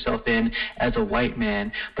find yourself in as a white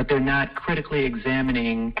man, but they're not critically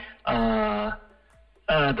examining the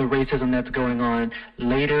racism that's going on.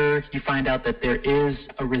 Later, you find out that there is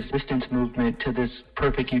a resistance movement to this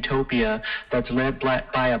perfect utopia that's led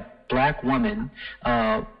by a black woman,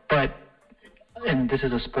 but, and this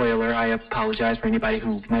is a spoiler, I apologize for anybody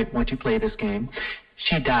who might want to play this game,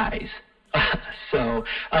 she dies.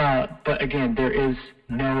 But again, there is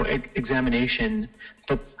no examination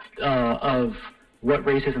of what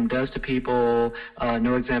racism does to people,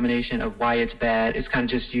 no examination of why it's bad. It's kind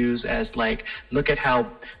of just used as like, look at how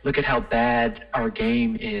bad our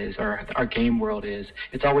game is, or our game world is.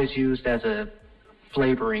 It's always used as a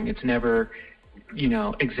flavoring. It's never,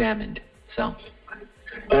 examined. So.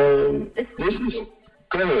 This is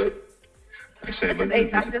good.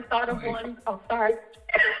 I just thought of one. Oh, sorry.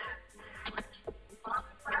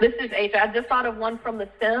 This is H. I just thought of one from The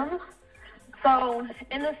Sims. So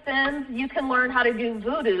in The Sims, you can learn how to do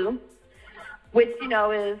voodoo, which,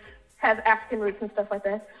 has African roots and stuff like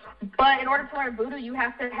that. But in order to learn voodoo, you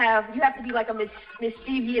have to be like a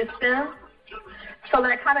mischievous Sim. So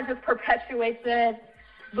that kind of just perpetuates that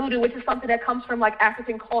voodoo, which is something that comes from like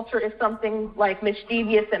African culture, is something like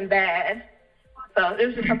mischievous and bad. So it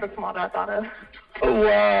was just something small that I thought of. Oh,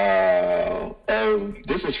 wow.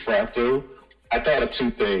 This is Fractal. I thought of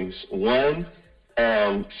two things. One,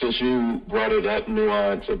 since you brought it up,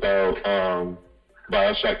 Nuance, about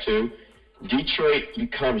BioShock 2, Detroit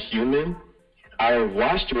Become Human, I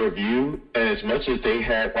watched a review, and as much as they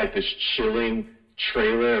had like this chilling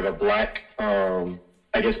trailer of a black,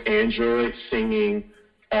 android singing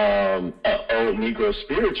an old Negro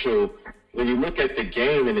spiritual, when you look at the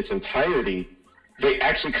game in its entirety, they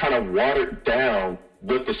actually kind of watered down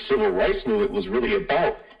what the civil rights movement was really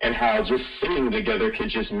about, and how just singing together could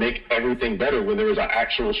just make everything better when there was an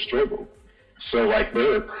actual struggle. So, like,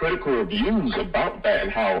 there are critical reviews about that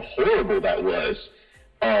and how horrible that was.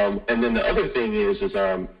 And then the other thing is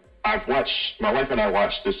my wife and I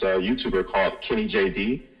watched this YouTuber called Kenny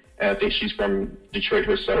JD, and I think she's from Detroit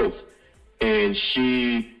herself. And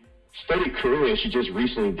she studied Korean. She just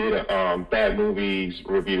recently did a bad movies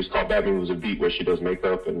review. It's called Bad Movies a Beat, where she does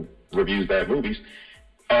makeup and reviews bad movies,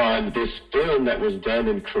 on this film that was done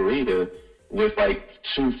in Korea with like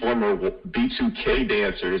two former B2K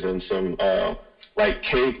dancers and some like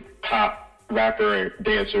K-pop rapper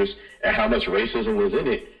dancers, and how much racism was in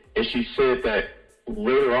it. And she said that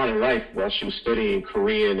later on in life, while she was studying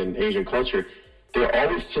Korean and Asian culture, there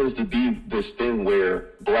always tends to be this thing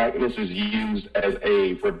where blackness is used as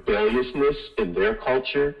a rebelliousness in their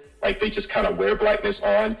culture. Like, they just kind of wear blackness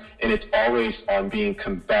on, and it's always on being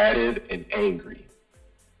combative and angry.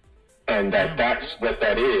 And that's what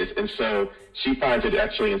that is. And so she finds it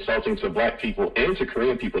actually insulting to black people and to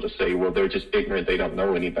Korean people to say, well, they're just ignorant, they don't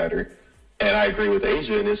know any better. And I agree with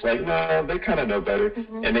Asia, and it's like, no, they kind of know better.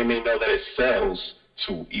 Mm-hmm. And they may know that it sells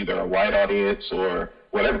to either a white audience or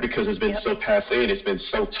whatever, because it's been so passé and it's been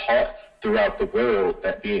so taught throughout the world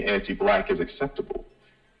that being anti-black is acceptable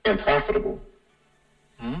and profitable.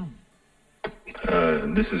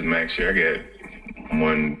 This is Max here. I got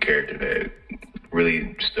one character that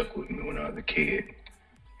really stuck with me when I was a kid,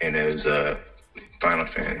 and it was Final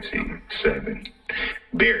Fantasy VII.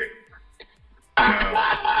 Barret.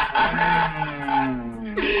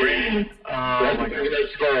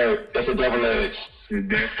 That's a double edge.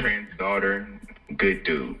 Death Friend's daughter, good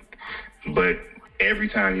dude. But every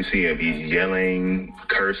time you see him, he's yelling,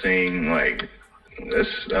 cursing, like,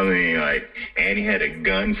 and he had a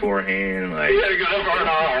gun for a hand, like. He had a gun for an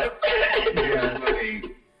arm.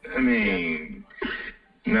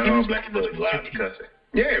 No, black people is loud and cussing.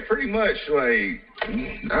 Yeah, pretty much, like,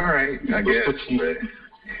 all right, I guess. But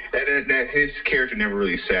that his character never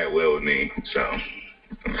really sat well with me, so.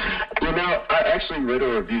 I actually read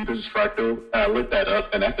a review, this is Fractal, I looked that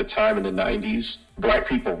up, and at the time in the 90s, black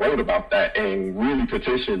people wrote about that and really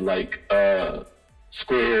petitioned, like,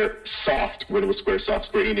 Square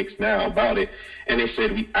Enix now about it, and they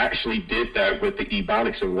said we actually did that with the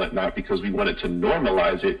Ebonics and whatnot because we wanted to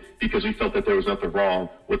normalize it, because we felt that there was nothing wrong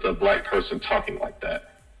with a black person talking like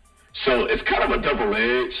that. So it's kind of a double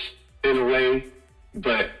edge in a way,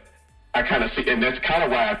 but I kind of see, and that's kind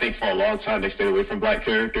of why I think for a long time they stayed away from black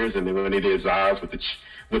characters. And then when they did Zaz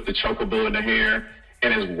with the chocobo in the hair,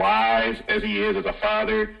 and as wise as he is as a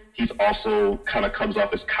father, he's also kind of comes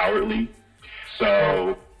off as cowardly.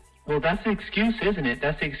 So. Well, that's the excuse, isn't it?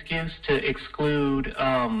 That's the excuse to exclude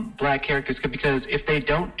black characters, because if they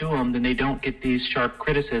don't do them, then they don't get these sharp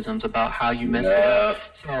criticisms about how you messed it up.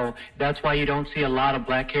 So that's why you don't see a lot of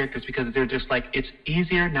black characters, because they're just like, it's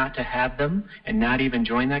easier not to have them and not even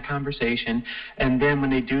join that conversation. And then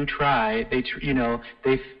when they do try,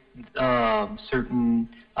 certain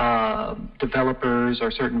developers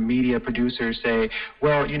or certain media producers say,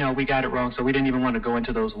 well, we got it wrong, so we didn't even want to go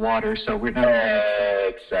into those waters, so we're not.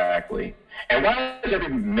 Exactly. And why is every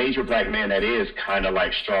major black man that is kind of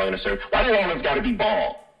like strong in a certain, why do they always got to be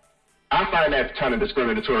bald? I find that kind of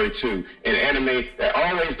discriminatory too. In anime, that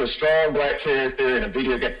always the strong black character in a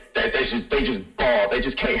video game, that they just bald. They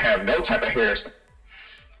just can't have no type of hair.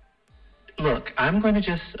 Look, I'm going to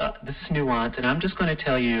just, this is nuance, and I'm just going to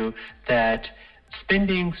tell you that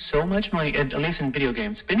spending so much money, at least in video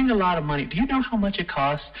games, spending a lot of money. Do you know how much it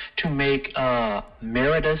costs to make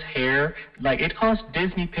Merida's hair? Like, it cost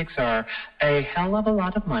Disney Pixar a hell of a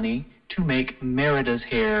lot of money to make Merida's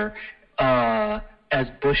hair as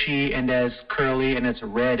bushy and as curly and as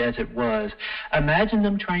red as it was. Imagine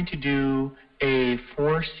them trying to do a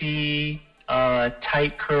 4C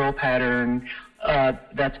tight curl pattern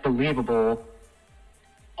that's believable,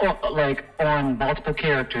 like on multiple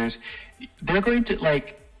characters. They're going to,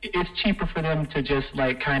 like, it's cheaper for them to just,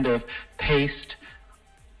 like, kind of paste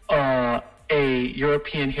a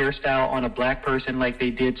European hairstyle on a black person like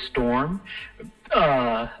they did Storm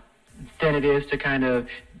than it is to kind of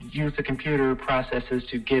use the computer processes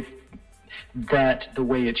to get that the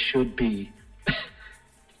way it should be.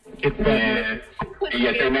 Yet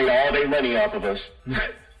they made all their money off of us.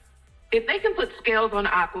 If they can put scales on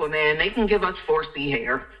Aquaman, they can give us 4C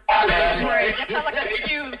hair. That's right. That sounds like a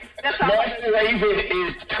huge. Raven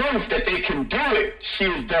is proof that they can do it. She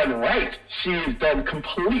is done right. She is done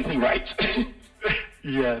completely right.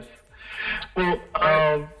 Yes. Well,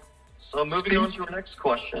 so moving on to our next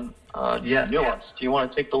question. Yes. Nuance, do you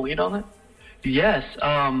want to take the lead on it? Yes.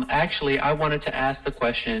 Actually, I wanted to ask the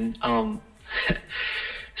question.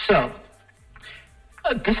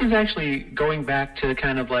 This is actually going back to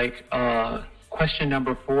kind of like question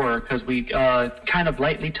number 4, because we kind of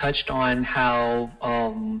lightly touched on how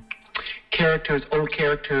old characters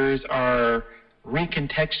are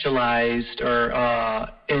recontextualized or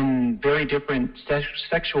in very different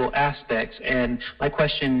sexual aspects. And my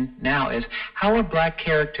question now is, how are black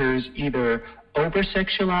characters either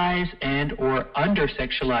over-sexualized and or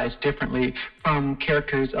under-sexualized differently from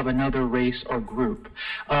characters of another race or group?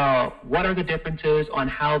 What are the differences on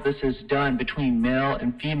how this is done between male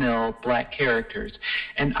and female black characters?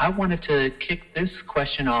 And I wanted to kick this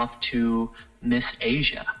question off to Miss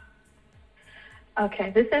Asia.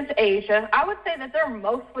 Okay, this is Asia. I would say that they're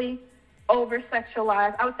mostly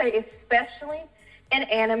over-sexualized. I would say especially in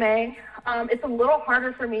anime. It's a little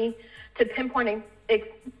harder for me to pinpoint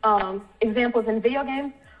examples in video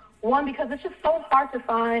games. One, because it's just so hard to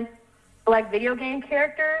find black video game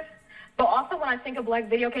characters. But also when I think of black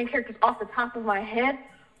video game characters off the top of my head,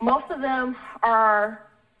 most of them are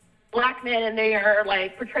black men and they are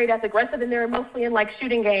like portrayed as aggressive, and they're mostly in like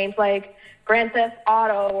shooting games like Grand Theft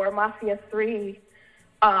Auto or Mafia 3.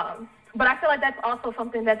 But I feel like that's also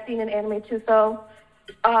something that's seen in anime too. So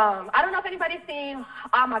I don't know if anybody's seen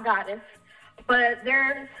Oh My Goddess, but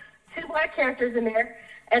there's 2 black characters in there,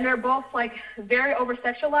 and they're both like very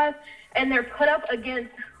over-sexualized, and they're put up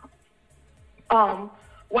against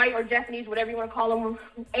white or Japanese, whatever you want to call them,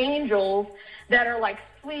 angels that are like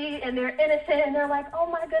sweet and they're innocent, and they're like, oh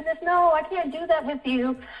my goodness, no, I can't do that with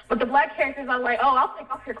you. But the black characters are like, oh, I'll take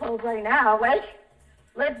off your clothes right now. Like,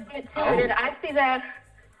 let's get to it. And I see that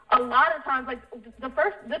a lot of times. Like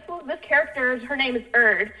this character, her name is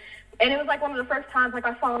Erd. And it was like one of the first times like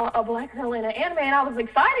I saw a black girl in an anime, and I was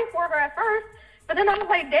excited for her at first. But then I was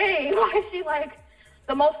like, dang, why is she like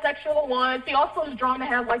the most sexual one? She also is drawn to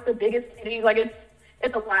have like the biggest titties. Like it's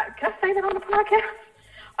a lot. Can I say that on the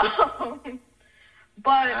podcast? But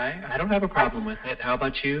I don't have a problem with it. How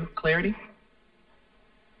about you, Clarity?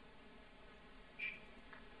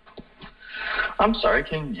 I'm sorry,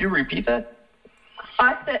 can you repeat that?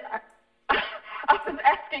 I said I was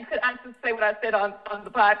asking, could I just say what I said on the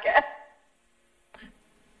podcast?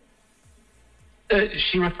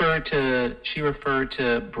 She referred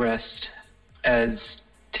to breast as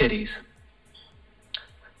titties.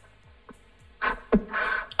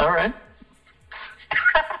 All right.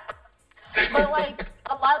 But like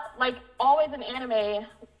a lot, like always in anime,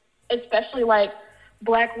 especially like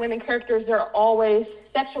Black women characters, they're always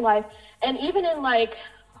sexualized. And even in, like,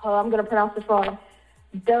 I'm going to pronounce this wrong,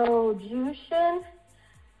 Dojushin,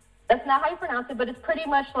 that's not how you pronounce it, but it's pretty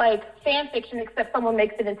much like fan fiction, except someone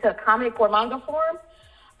makes it into a comic or manga form.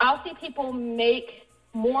 I'll see people make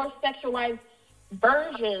more sexualized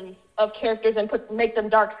versions of characters and make them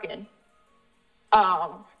dark skinned.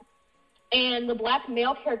 And the Black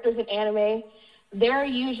male characters in anime, they're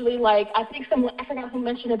usually like, I forgot who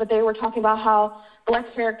mentioned it, but they were talking about how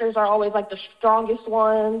Black characters are always like the strongest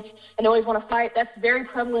ones and they always want to fight. That's very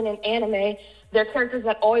prevalent in anime. They're characters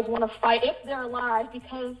that always want to fight if they're alive,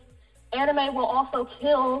 because anime will also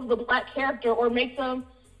kill the Black character or make them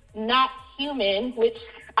not human, which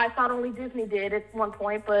I thought only Disney did at one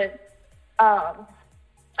point. But I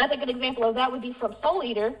think an example of that would be from Soul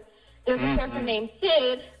Eater. There's a character named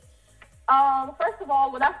Sid. First of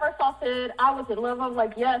all, when I first saw Sid, I was in love. I was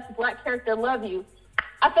like, yes, Black character, love you.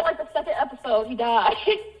 I feel like the second episode, he died.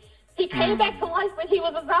 He came back to life, but he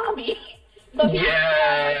was a zombie. So he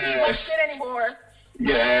wasn't shit anymore.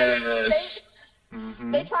 Yes.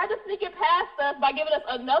 They tried to sneak it past us by giving us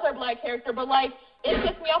another Black character, but, like, it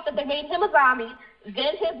pissed me off that they made him a zombie.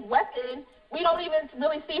 Then his weapon, we don't even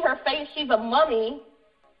really see her face. She's a mummy.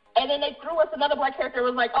 And then they threw us another Black character and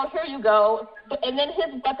was like, oh, here you go. And then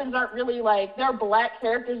his weapons aren't really, like, they're Black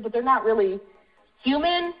characters, but they're not really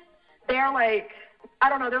human. They're, like, I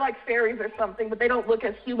don't know, they're like fairies or something, but they don't look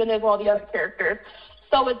as human as all the other characters.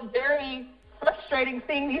 So it's very frustrating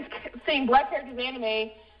seeing Black characters in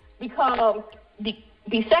anime become be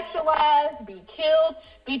sexualized, be killed,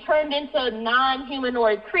 be turned into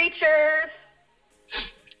non-humanoid creatures.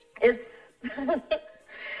 It's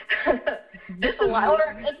this is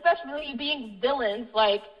especially being villains.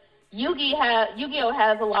 Like Yu-Gi-Oh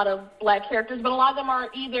has a lot of Black characters, but a lot of them are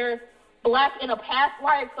either Black in a past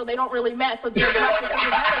life, so they don't really match. So they're Black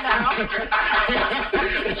now.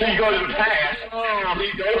 She goes to the past. Oh,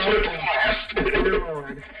 he goes to the past.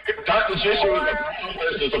 Dark Magician was a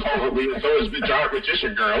princess, supposedly, and so is the Dark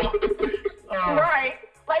Magician girl. Right.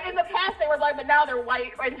 Like, in the past, they were like, but now they're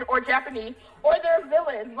white or Japanese, or they're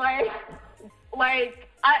villains. I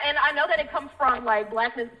know that it comes from, like,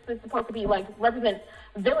 Blackness is supposed to be, like, represent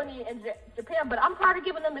villainy in Japan, but I'm tired of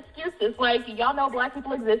giving them excuses. Like, y'all know Black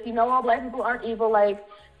people exist. You know all Black people aren't evil. Like,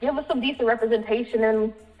 give us some decent representation.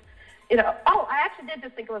 And, you know, I actually did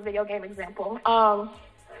just think of a video game example.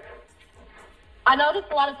 I noticed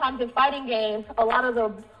a lot of times in fighting games, a lot of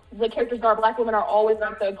the characters that are Black women are always,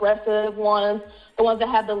 like, the aggressive ones, the ones that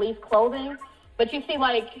have the least clothing. But you see,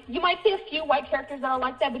 like, you might see a few white characters that are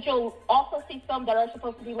like that, but you'll also see some that are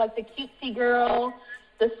supposed to be, like, the cutesy girl,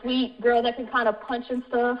 the sweet girl that can kind of punch and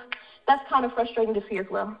stuff. That's kind of frustrating to see as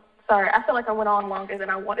well. Sorry, I feel like I went on longer than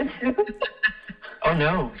I wanted to. Oh,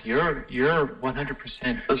 no, you're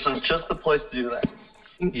 100%. This is just the place to do that.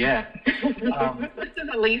 Yeah. This is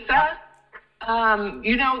Elisa.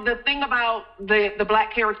 You know, the thing about the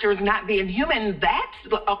Black characters not being human, that's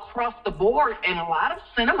across the board in a lot of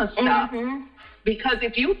cinema stuff. Because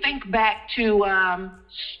if you think back to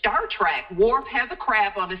Star Trek, Worf has a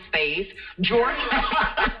crab on his face. George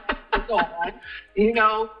God. You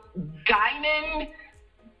know, Guinan,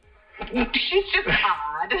 she's just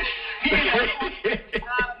odd.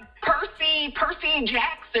 Percy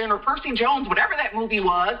Jackson or Percy Jones, whatever that movie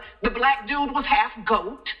was, the Black dude was half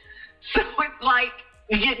goat. So it's like,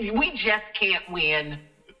 we just can't win.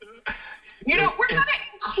 You know, we're going to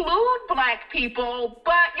include Black people,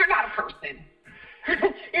 but you're not a person.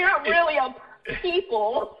 You're not really a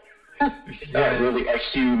people. Not really a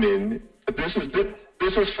human. This is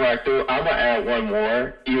Fractal. I'm gonna add one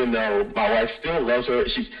more, even though my wife still loves her.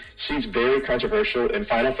 She's very controversial. In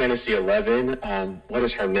Final Fantasy XI, what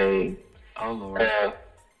is her name? Oh Lord.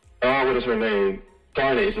 What is her name?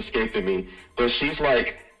 Darn it, it's escaping me. But she's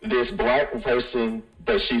like this Black person,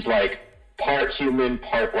 but she's like part human,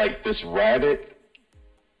 part like this rabbit.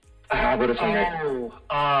 What is her name?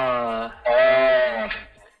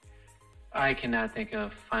 I cannot think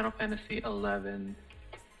of Final Fantasy XI. No,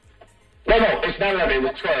 it's not 11.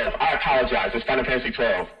 It's 12. I apologize. It's Final Fantasy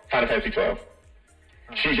 12. Final Fantasy 12.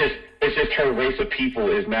 It's just her race of people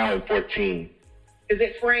is now in 14. Is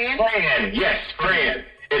it Fran? Fran, yes, Fran.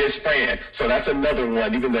 It is Fran. So that's another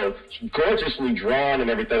one, even though gorgeously drawn and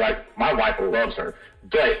everything, like, my wife loves her.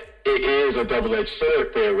 But it is a double-edged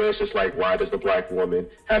sword there where it's just like, why does the Black woman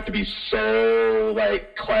have to be so,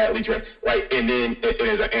 like, quietly dressed? Like, and then it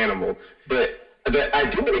is an animal. But I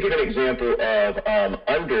do want to give an example of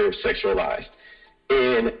under-sexualized.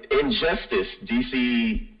 In Injustice,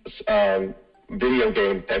 DC video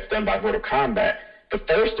game that's done by Mortal Kombat, the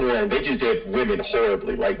first one, they just did women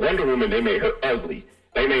horribly. Like, Wonder Woman, they made her ugly.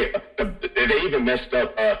 They even messed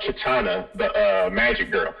up Kitana, the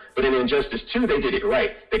Magic Girl. But in Injustice 2, they did it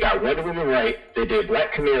right. They got Wonder Woman right. They did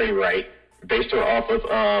Black Canary right, based her off of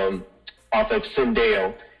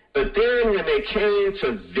Zendaya. But then when they came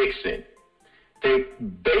to Vixen, they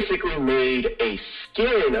basically made a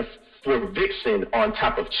skin for Vixen on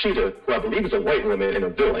top of Cheetah, who I believe is a white woman and a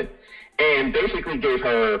villain, and basically gave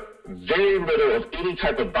her very little of any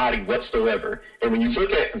type of body whatsoever. And when you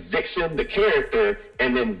look at Vixen, the character,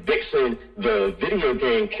 and then Vixen, the video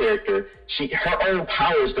game character, her own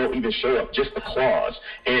powers don't even show up, just the claws.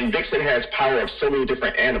 And Vixen has power of so many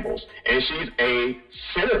different animals. And she's a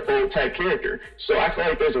centerfold type character. So I feel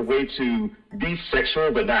like there's a way to be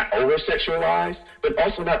sexual but not over-sexualized, but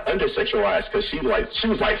also not under-sexualized, because she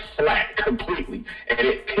was like flat completely. And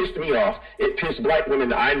it pissed me off. It pissed black women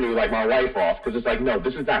that I knew, like my wife, off, because it's like, no,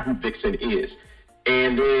 this is not who Vixen is.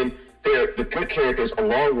 And then the good characters,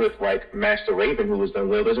 along with like Master Raven, who was done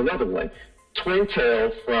well. There's another one, Twin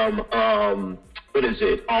Tail from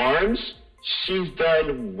Arms. She's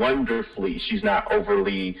done wonderfully. She's not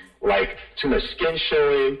overly like too much skin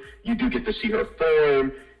showing. You do get to see her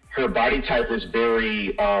form. Her body type is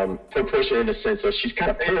very proportionate in the sense of she's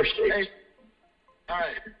kind of pear-shaped. Hey. All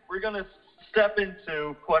right, we're gonna step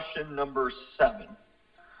into question number 7.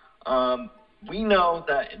 We know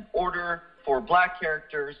that in order for black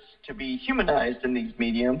characters to be humanized in these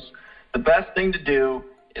mediums, the best thing to do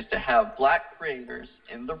is to have black creators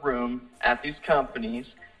in the room at these companies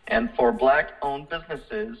and for black-owned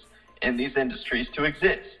businesses in these industries to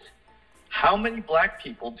exist. How many black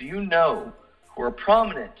people do you know who are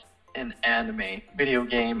prominent in anime, video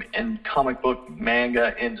game, and comic book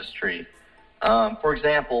manga industry? For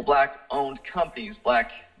example, black-owned companies,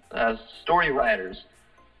 black story writers,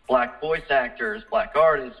 black voice actors, black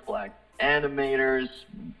artists, black animators,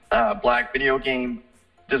 black video game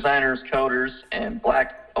designers, coders, and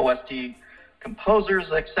black OST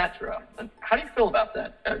composers, etc. How do you feel about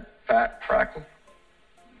that, Fractal?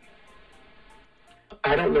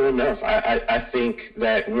 I don't know enough. I think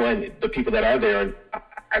that, one, the people that are there,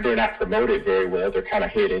 they're not promoted very well. They're kind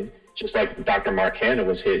of hidden, just like Dr. Mark Hanna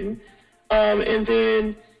was hidden. And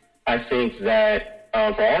then I think that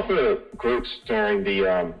for all the groups during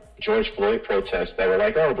the George Floyd protests that were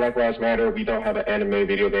like, oh, Black Lives Matter, we don't have an anime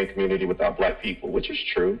video game community without black people, which is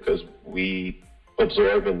true because we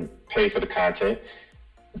absorb and pay for the content,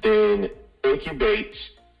 then incubate,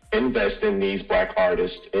 invest in these black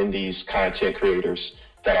artists, in these content creators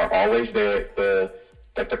that are always there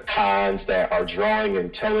at the cons, that are drawing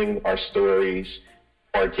and telling our stories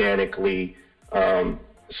organically.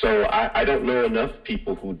 So I don't know enough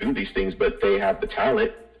people who do these things, but they have the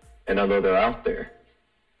talent, and I know they're out there.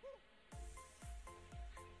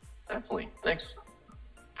 Definitely. Thanks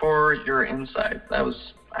for your insight. That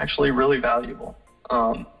was actually really valuable.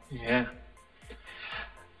 Yeah.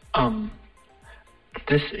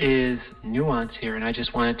 This is Nuance here, and I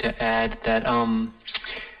just wanted to add that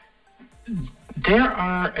there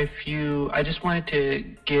are a few, I just wanted to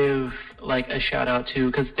give like a shout out to,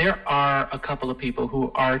 because there are a couple of people who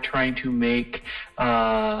are trying to make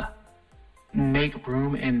room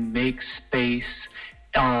and make space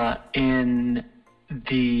in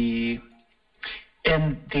the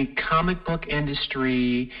comic book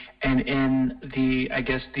industry and in the, I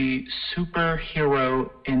guess, the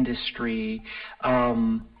superhero industry.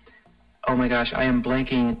 Oh my gosh, I am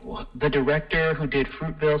blanking. The director who did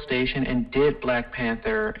Fruitvale Station and did Black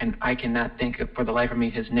Panther, and I cannot think of, for the life of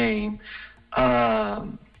me, his name. Oh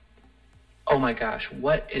my gosh,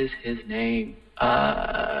 what is his name?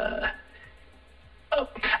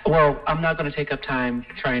 Well, I'm not going to take up time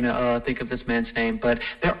trying to think of this man's name, but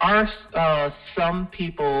there are some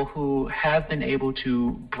people who have been able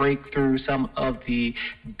to break through some of the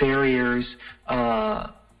barriers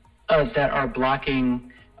that are blocking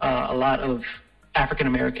a lot of African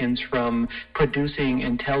Americans from producing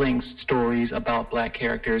and telling stories about black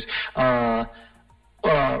characters. Ryan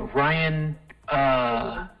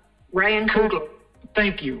Coogler.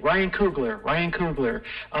 Thank you, Ryan Coogler.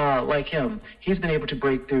 Like him, he's been able to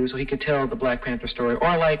break through so he could tell the Black Panther story.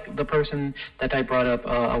 Or like the person that I brought up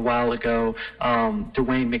a while ago,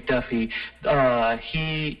 Dwayne McDuffie.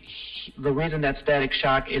 The reason that Static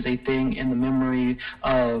Shock is a thing in the memory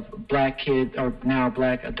of black kids, or now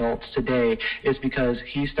black adults today, is because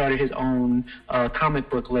he started his own comic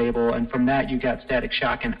book label, and from that you got Static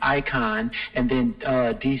Shock and Icon, and then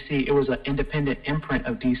DC, it was an independent imprint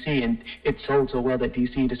of DC, and it sold so well that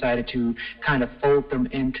DC decided to kind of fold them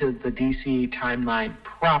into the DC timeline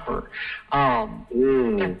proper.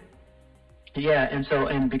 Yeah,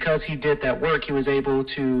 and because he did that work, he was able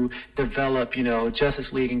to develop, Justice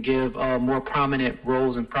League and give more prominent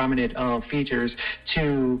roles and prominent features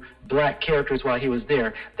to black characters while he was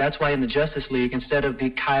there. That's why in the Justice League, instead of the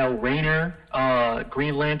Kyle Rayner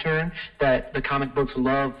Green Lantern that the comic books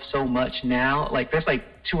love so much now, there's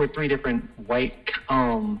 2 or 3 different white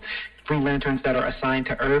Green Lanterns that are assigned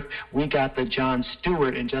to Earth. We got the John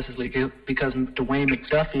Stewart in Justice League because Dwayne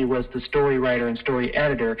McDuffie was the story writer and story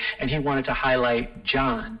editor, and he wanted to highlight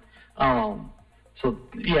John.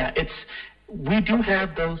 We do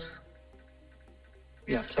have those.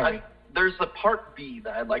 Yeah, sorry. There's a part B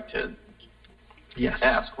that I'd like to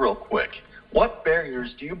ask real quick. What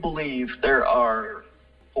barriers do you believe there are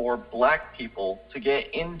for black people to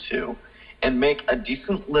get into and make a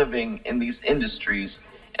decent living in these industries?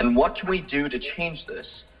 And what can we do to change this?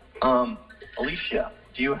 Alicia,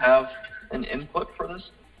 do you have an input for this?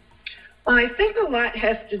 Well, I think a lot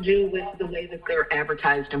has to do with the way that they're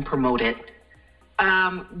advertised and promoted.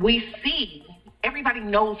 We see, everybody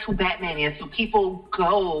knows who Batman is, so people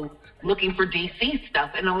go looking for DC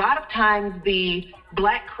stuff. And a lot of times the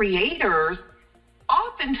black creators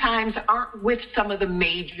oftentimes aren't with some of the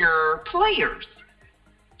major players.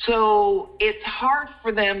 So it's hard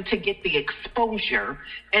for them to get the exposure.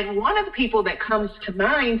 And one of the people that comes to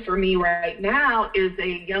mind for me right now is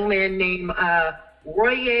a young man named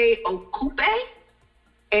Roye Okupe.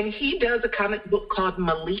 And he does a comic book called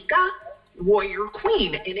Malika, Warrior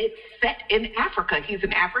Queen. And it's set in Africa. He's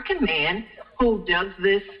an African man who does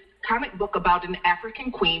this comic book about an African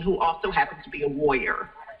queen who also happens to be a warrior.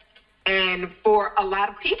 And for a lot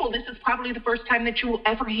of people, this is probably the first time that you will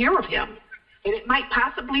ever hear of him. And it might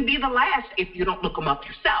possibly be the last if you don't look them up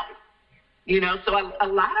yourself. So a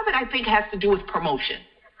lot of it, I think, has to do with promotion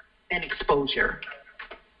and exposure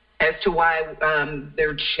as to why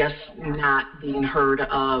they're just not being heard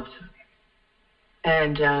of.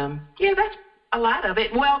 And, that's a lot of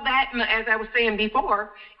it. Well, that, as I was saying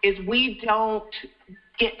before, is we don't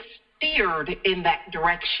get steered in that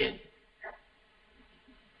direction.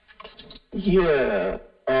 Yeah.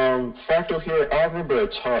 Fractal here, I remember a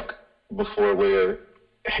talk before where,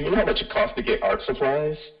 how much it costs to get art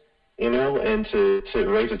supplies, and to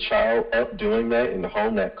raise a child up doing that and to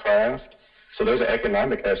hone that craft. So there's an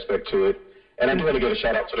economic aspect to it. And I do want to give a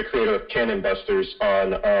shout out to the creator of Cannon Busters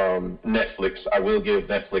on Netflix. I will give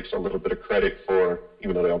Netflix a little bit of credit for,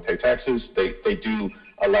 even though they don't pay taxes, they do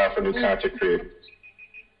allow for new content creators.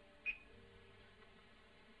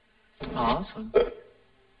 Awesome.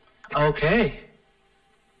 Okay.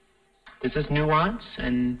 This is Nuance,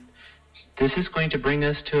 and this is going to bring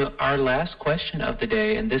us to our last question of the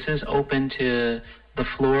day, and this is open to the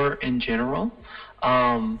floor in general.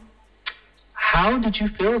 How did you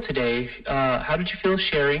feel today? How did you feel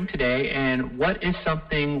sharing today, and what is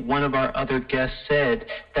something one of our other guests said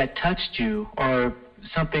that touched you, or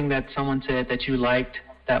something that someone said that you liked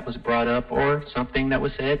that was brought up, or something that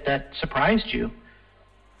was said that surprised you?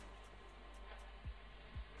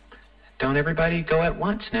 Don't everybody go at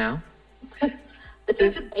once now.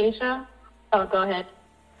 This is Asia. Oh, go ahead.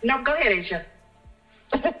 No, go ahead, Asia.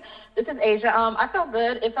 This is Asia. I felt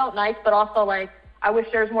good. It felt nice, but also I wish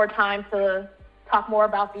there was more time to talk more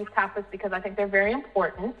about these topics because I think they're very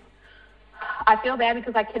important. I feel bad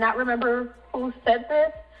because I cannot remember who said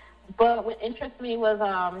this, but what interests me was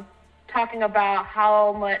talking about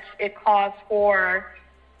how much it costs for,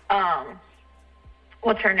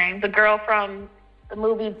 what's her name? The girl from the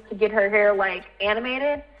movie to get her hair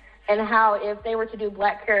animated, and how if they were to do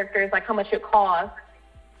black characters, how much it costs.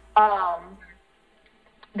 That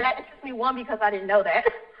interests me, one, because I didn't know that,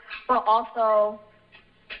 but also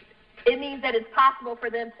it means that it's possible for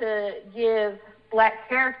them to give black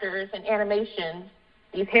characters and animations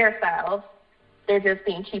these hairstyles. They're just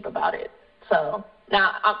being cheap about it. So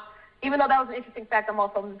now, even though that was an interesting fact, I'm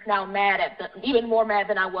also now mad at them, even more mad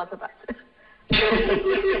than I was about it.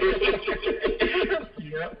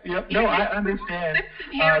 Yep. No, I understand.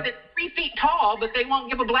 Hair that's 3 feet tall, but they won't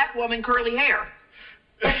give a black woman curly hair.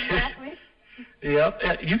 Exactly. Yep.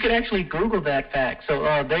 You can actually Google that fact. So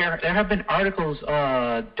there have been articles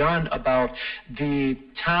done about the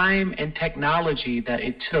time and technology that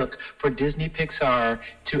it took for Disney Pixar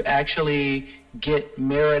to actually get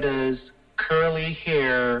Merida's curly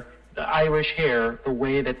hair, the Irish hair, the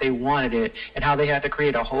way that they wanted it, and how they had to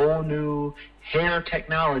create a whole new hair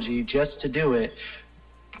technology just to do it.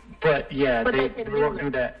 But yeah, they won't do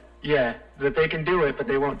that. Yeah, that they can do it, but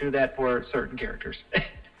they won't do that for certain characters.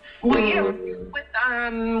 Well, yeah,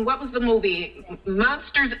 with what was the movie?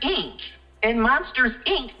 Monsters, Inc. And Monsters,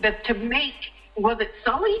 Inc. That to make, was it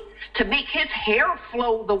Sully? To make his hair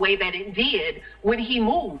flow the way that it did when he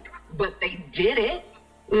moved but they did it.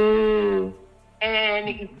 Mm.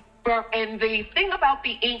 And the thing about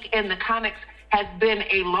the ink in the comics has been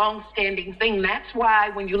a long-standing thing. That's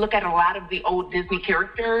why when you look at a lot of the old Disney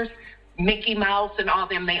characters, Mickey Mouse and all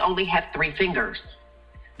them, they only have 3 fingers.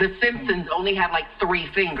 The Simpsons only have like 3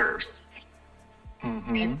 fingers.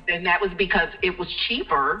 Mm-hmm. And that was because it was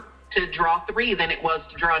cheaper to draw 3 than it was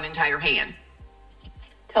to draw an entire hand.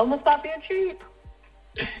 Tell them to stop being cheap.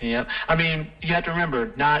 Yeah. I mean, you have to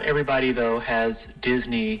remember, not everybody, though, has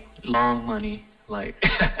Disney long money. Like,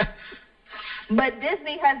 but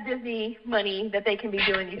Disney has Disney money that they can be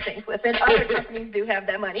doing these things with, and other companies do have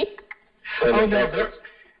that money. Oh no,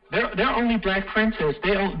 they're only Black Princess.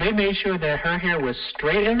 They made sure that her hair was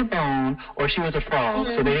straight as a bone, or she was a frog,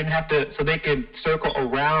 so they didn't have to. So they could circle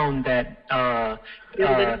around that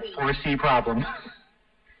 4C problem.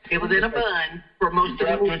 It was in a bun for most of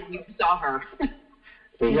the movie you saw her.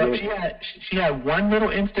 Yep, she had one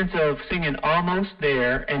little instance of singing Almost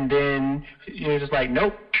There, and then you're just like,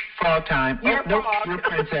 nope, frog time. You're nope, you're a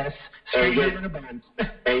princess. Straight in a bun.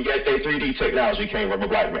 And yet their 3D technology came from a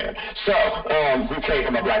Black man. So, who came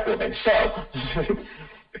from a Black woman. So,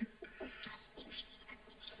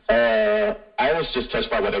 I was just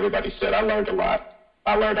touched by what everybody said. I learned a lot.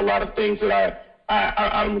 I learned a lot of things that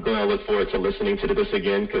I'm going to look forward to listening to this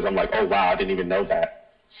again, because I'm like, oh, wow, I didn't even know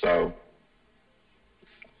that. So,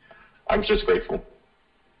 I'm just grateful.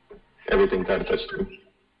 Everything kind of touched me.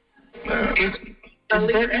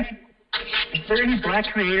 Is there any Black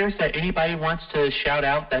creators that anybody wants to shout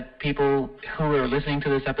out that people who are listening to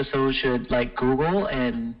this episode should like Google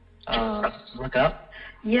and look up?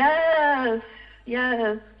 Yes.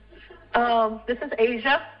 This is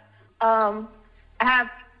Asia. I have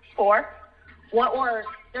 4.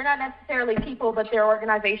 They're not necessarily people, but they're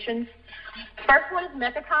organizations. First one is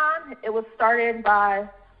Mechacon. It was started by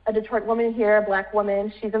a Detroit woman here, a Black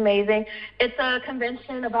woman. She's amazing. It's a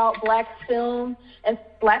convention about Black film and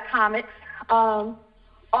Black comics. Also,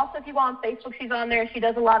 if you go on Facebook, she's on there. She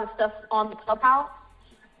does a lot of stuff on the Clubhouse.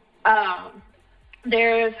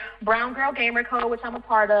 There's Brown Girl Gamer Co., which I'm a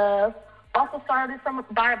part of. Also started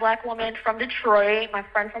by a Black woman from Detroit, my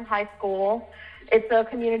friend from high school. It's a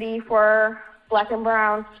community for Black and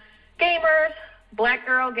brown gamers, Black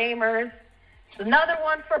girl gamers. Another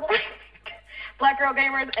one for Black girl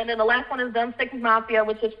gamers, and then the last one is Dumb Sticks Mafia,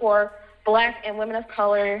 which is for Black and women of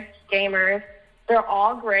color gamers. They're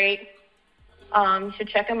all great. You should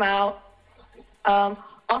check them out.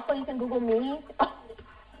 Also, you can Google me.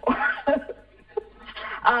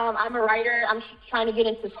 I'm a writer. I'm trying to get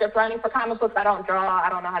into script writing for comic books. I don't draw. I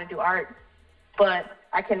don't know how to do art, but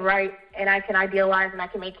I can write and I can idealize and I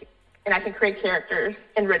can create characters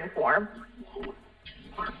in written form.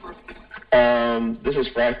 This is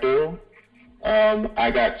Fractal.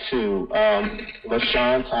 I got 2.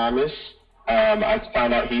 LaShawn Thomas. I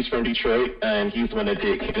found out he's from Detroit, and he's the one that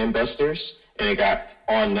did Cannon Busters, and it got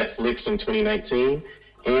on Netflix in 2019.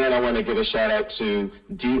 And I want to give a shout out to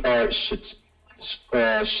DR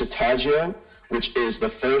Shitajo, which is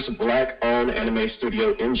the first Black-owned anime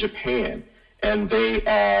studio in Japan, and they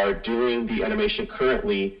are doing the animation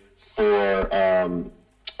currently for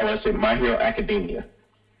My Hero Academia.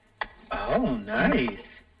 Oh, nice.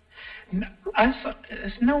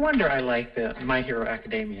 It's no wonder I like the My Hero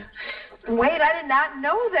Academia. Wait, I did not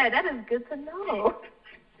know that. That is good to know.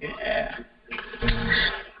 Yeah.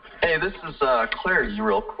 Hey, this is Clarity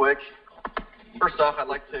real quick. First off, I'd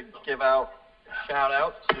like to give out a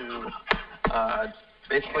shout-out to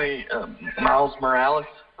basically Miles Morales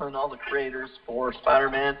and all the creators for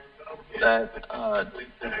Spider-Man that have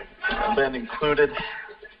been included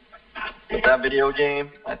with that video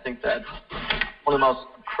game. I think that's one of the most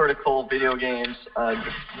critical video games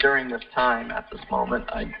during this time at this moment.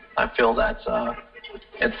 I feel that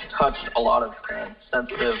it's touched a lot of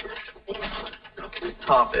sensitive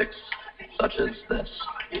topics such as this,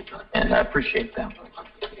 and I appreciate them.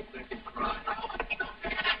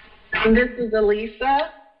 And this is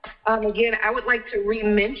Elisa. Again, I would like to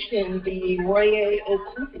re-mention the Roye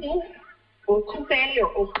Okupe, I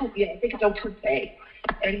think it's Okupe.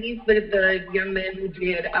 And he's the young man who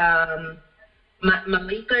did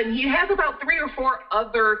Malika, and he has about 3 or 4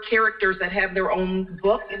 other characters that have their own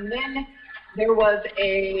book. And then there was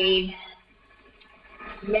a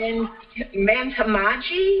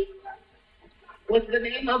Mantamaji was the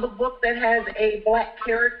name of a book that has a Black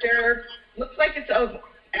character. Looks like it's of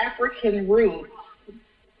African roots.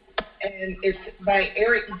 And it's by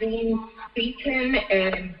Eric Dean Seaton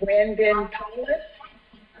and Brandon Thomas.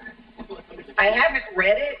 I haven't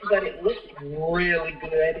read it, but it looks really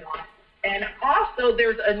good. And also,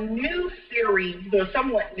 there's a new series, though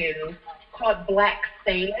somewhat new, called Black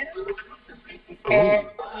Sand. And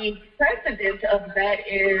the president of that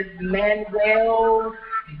is Manuel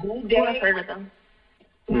Goudet. I've heard of them.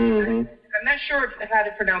 Mm-hmm. I'm not sure how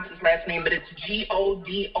to pronounce his last name, but it's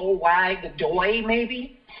Godoy, Godoy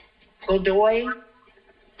maybe? Godoy.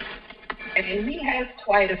 And he has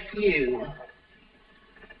quite a few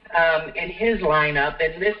in his lineup.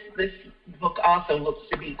 And this book also looks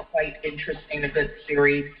to be quite interesting, a good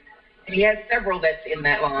series. And he has several that's in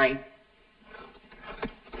that line.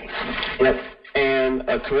 Yep. And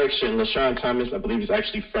a correction, LaShawn Thomas, I believe, is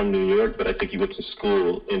actually from New York, but I think he went to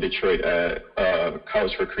school in Detroit at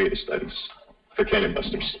College for Creative Studies for Cannon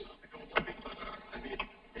Busters.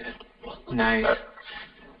 Nice.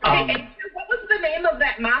 Hey, what was the name of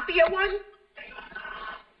that mafia one?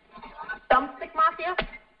 Thumbstick Mafia?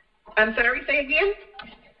 I'm sorry, say again?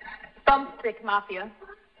 Thumbstick Mafia.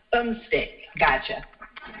 Thumbstick. Gotcha.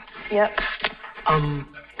 Yep.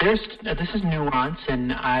 This is Nuance,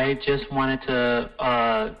 and I just wanted to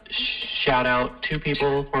shout out two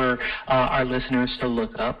people for our listeners to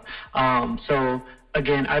look up. So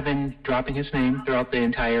again, I've been dropping his name throughout the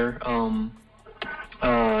entire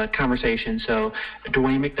conversation. So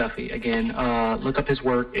Dwayne McDuffie, again, look up his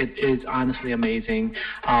work. It is honestly amazing.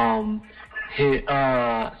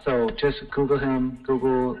 So just Google him,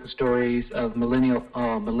 Google the stories of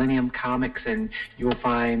Millennium Comics, and you will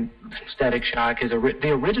find Static Shock. The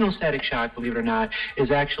original Static Shock, believe it or not,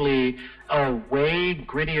 is actually a way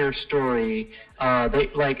grittier story.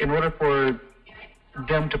 In order for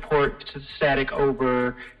them to port Static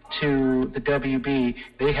over to the WB,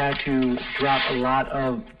 they had to drop a lot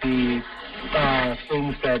of the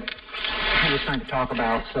things that he was trying to talk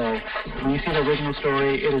about. So when you see the original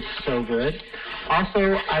story, it is so good.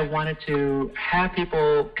 Also, I wanted to have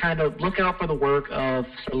people kind of look out for the work of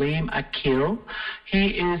Salim Akil. He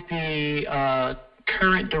is the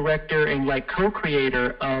current director and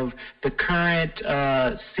co-creator of the current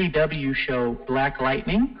CW show Black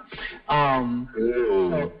Lightning.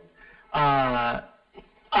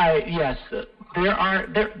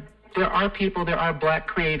 There are people, there are black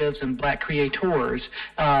creatives and black creators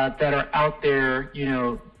that are out there,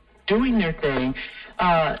 doing their thing.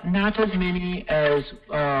 Not as many as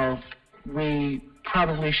we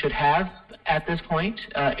probably should have at this point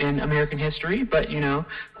in American history, but,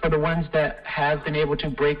 for the ones that have been able to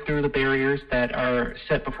break through the barriers that are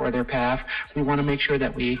set before their path, we want to make sure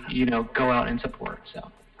that we, go out and support. So.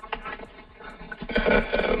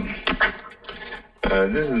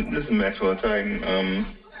 This is Maxwell Titan.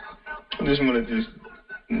 I just want to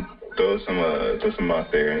throw some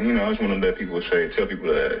out there, and I just want to let people tell people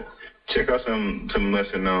to check out some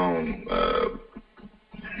lesser known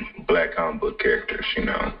black comic book characters. You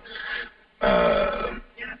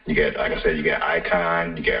got, like I said, you got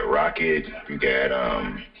Icon, you got Rocket, you got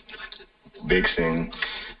Vixen,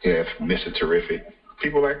 you have Mr. Terrific,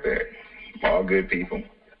 people like that. All good people.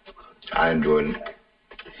 I enjoyed them.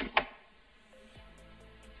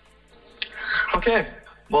 Okay,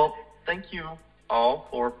 well, thank you all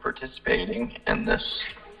for participating in this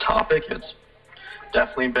topic. It's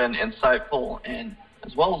definitely been insightful and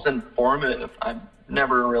as well as informative. I've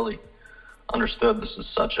never really understood this is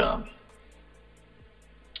such a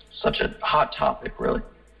hot topic, really.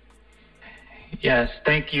 Yes,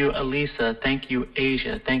 thank you, Elisa. Thank you,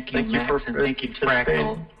 Asia. Thank you, Max, and thank you,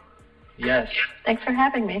 Fractal. Yes. Thanks for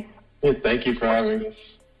having me. Yeah, thank you for having us.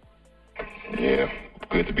 Yeah,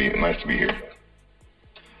 nice to be here.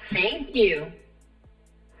 Thank you.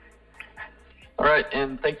 All right,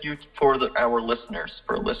 and thank you for our listeners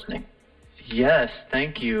for listening. Yes,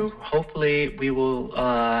 thank you. Hopefully we will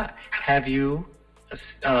have you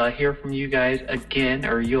hear from you guys again,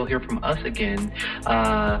 or you'll hear from us again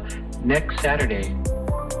next Saturday.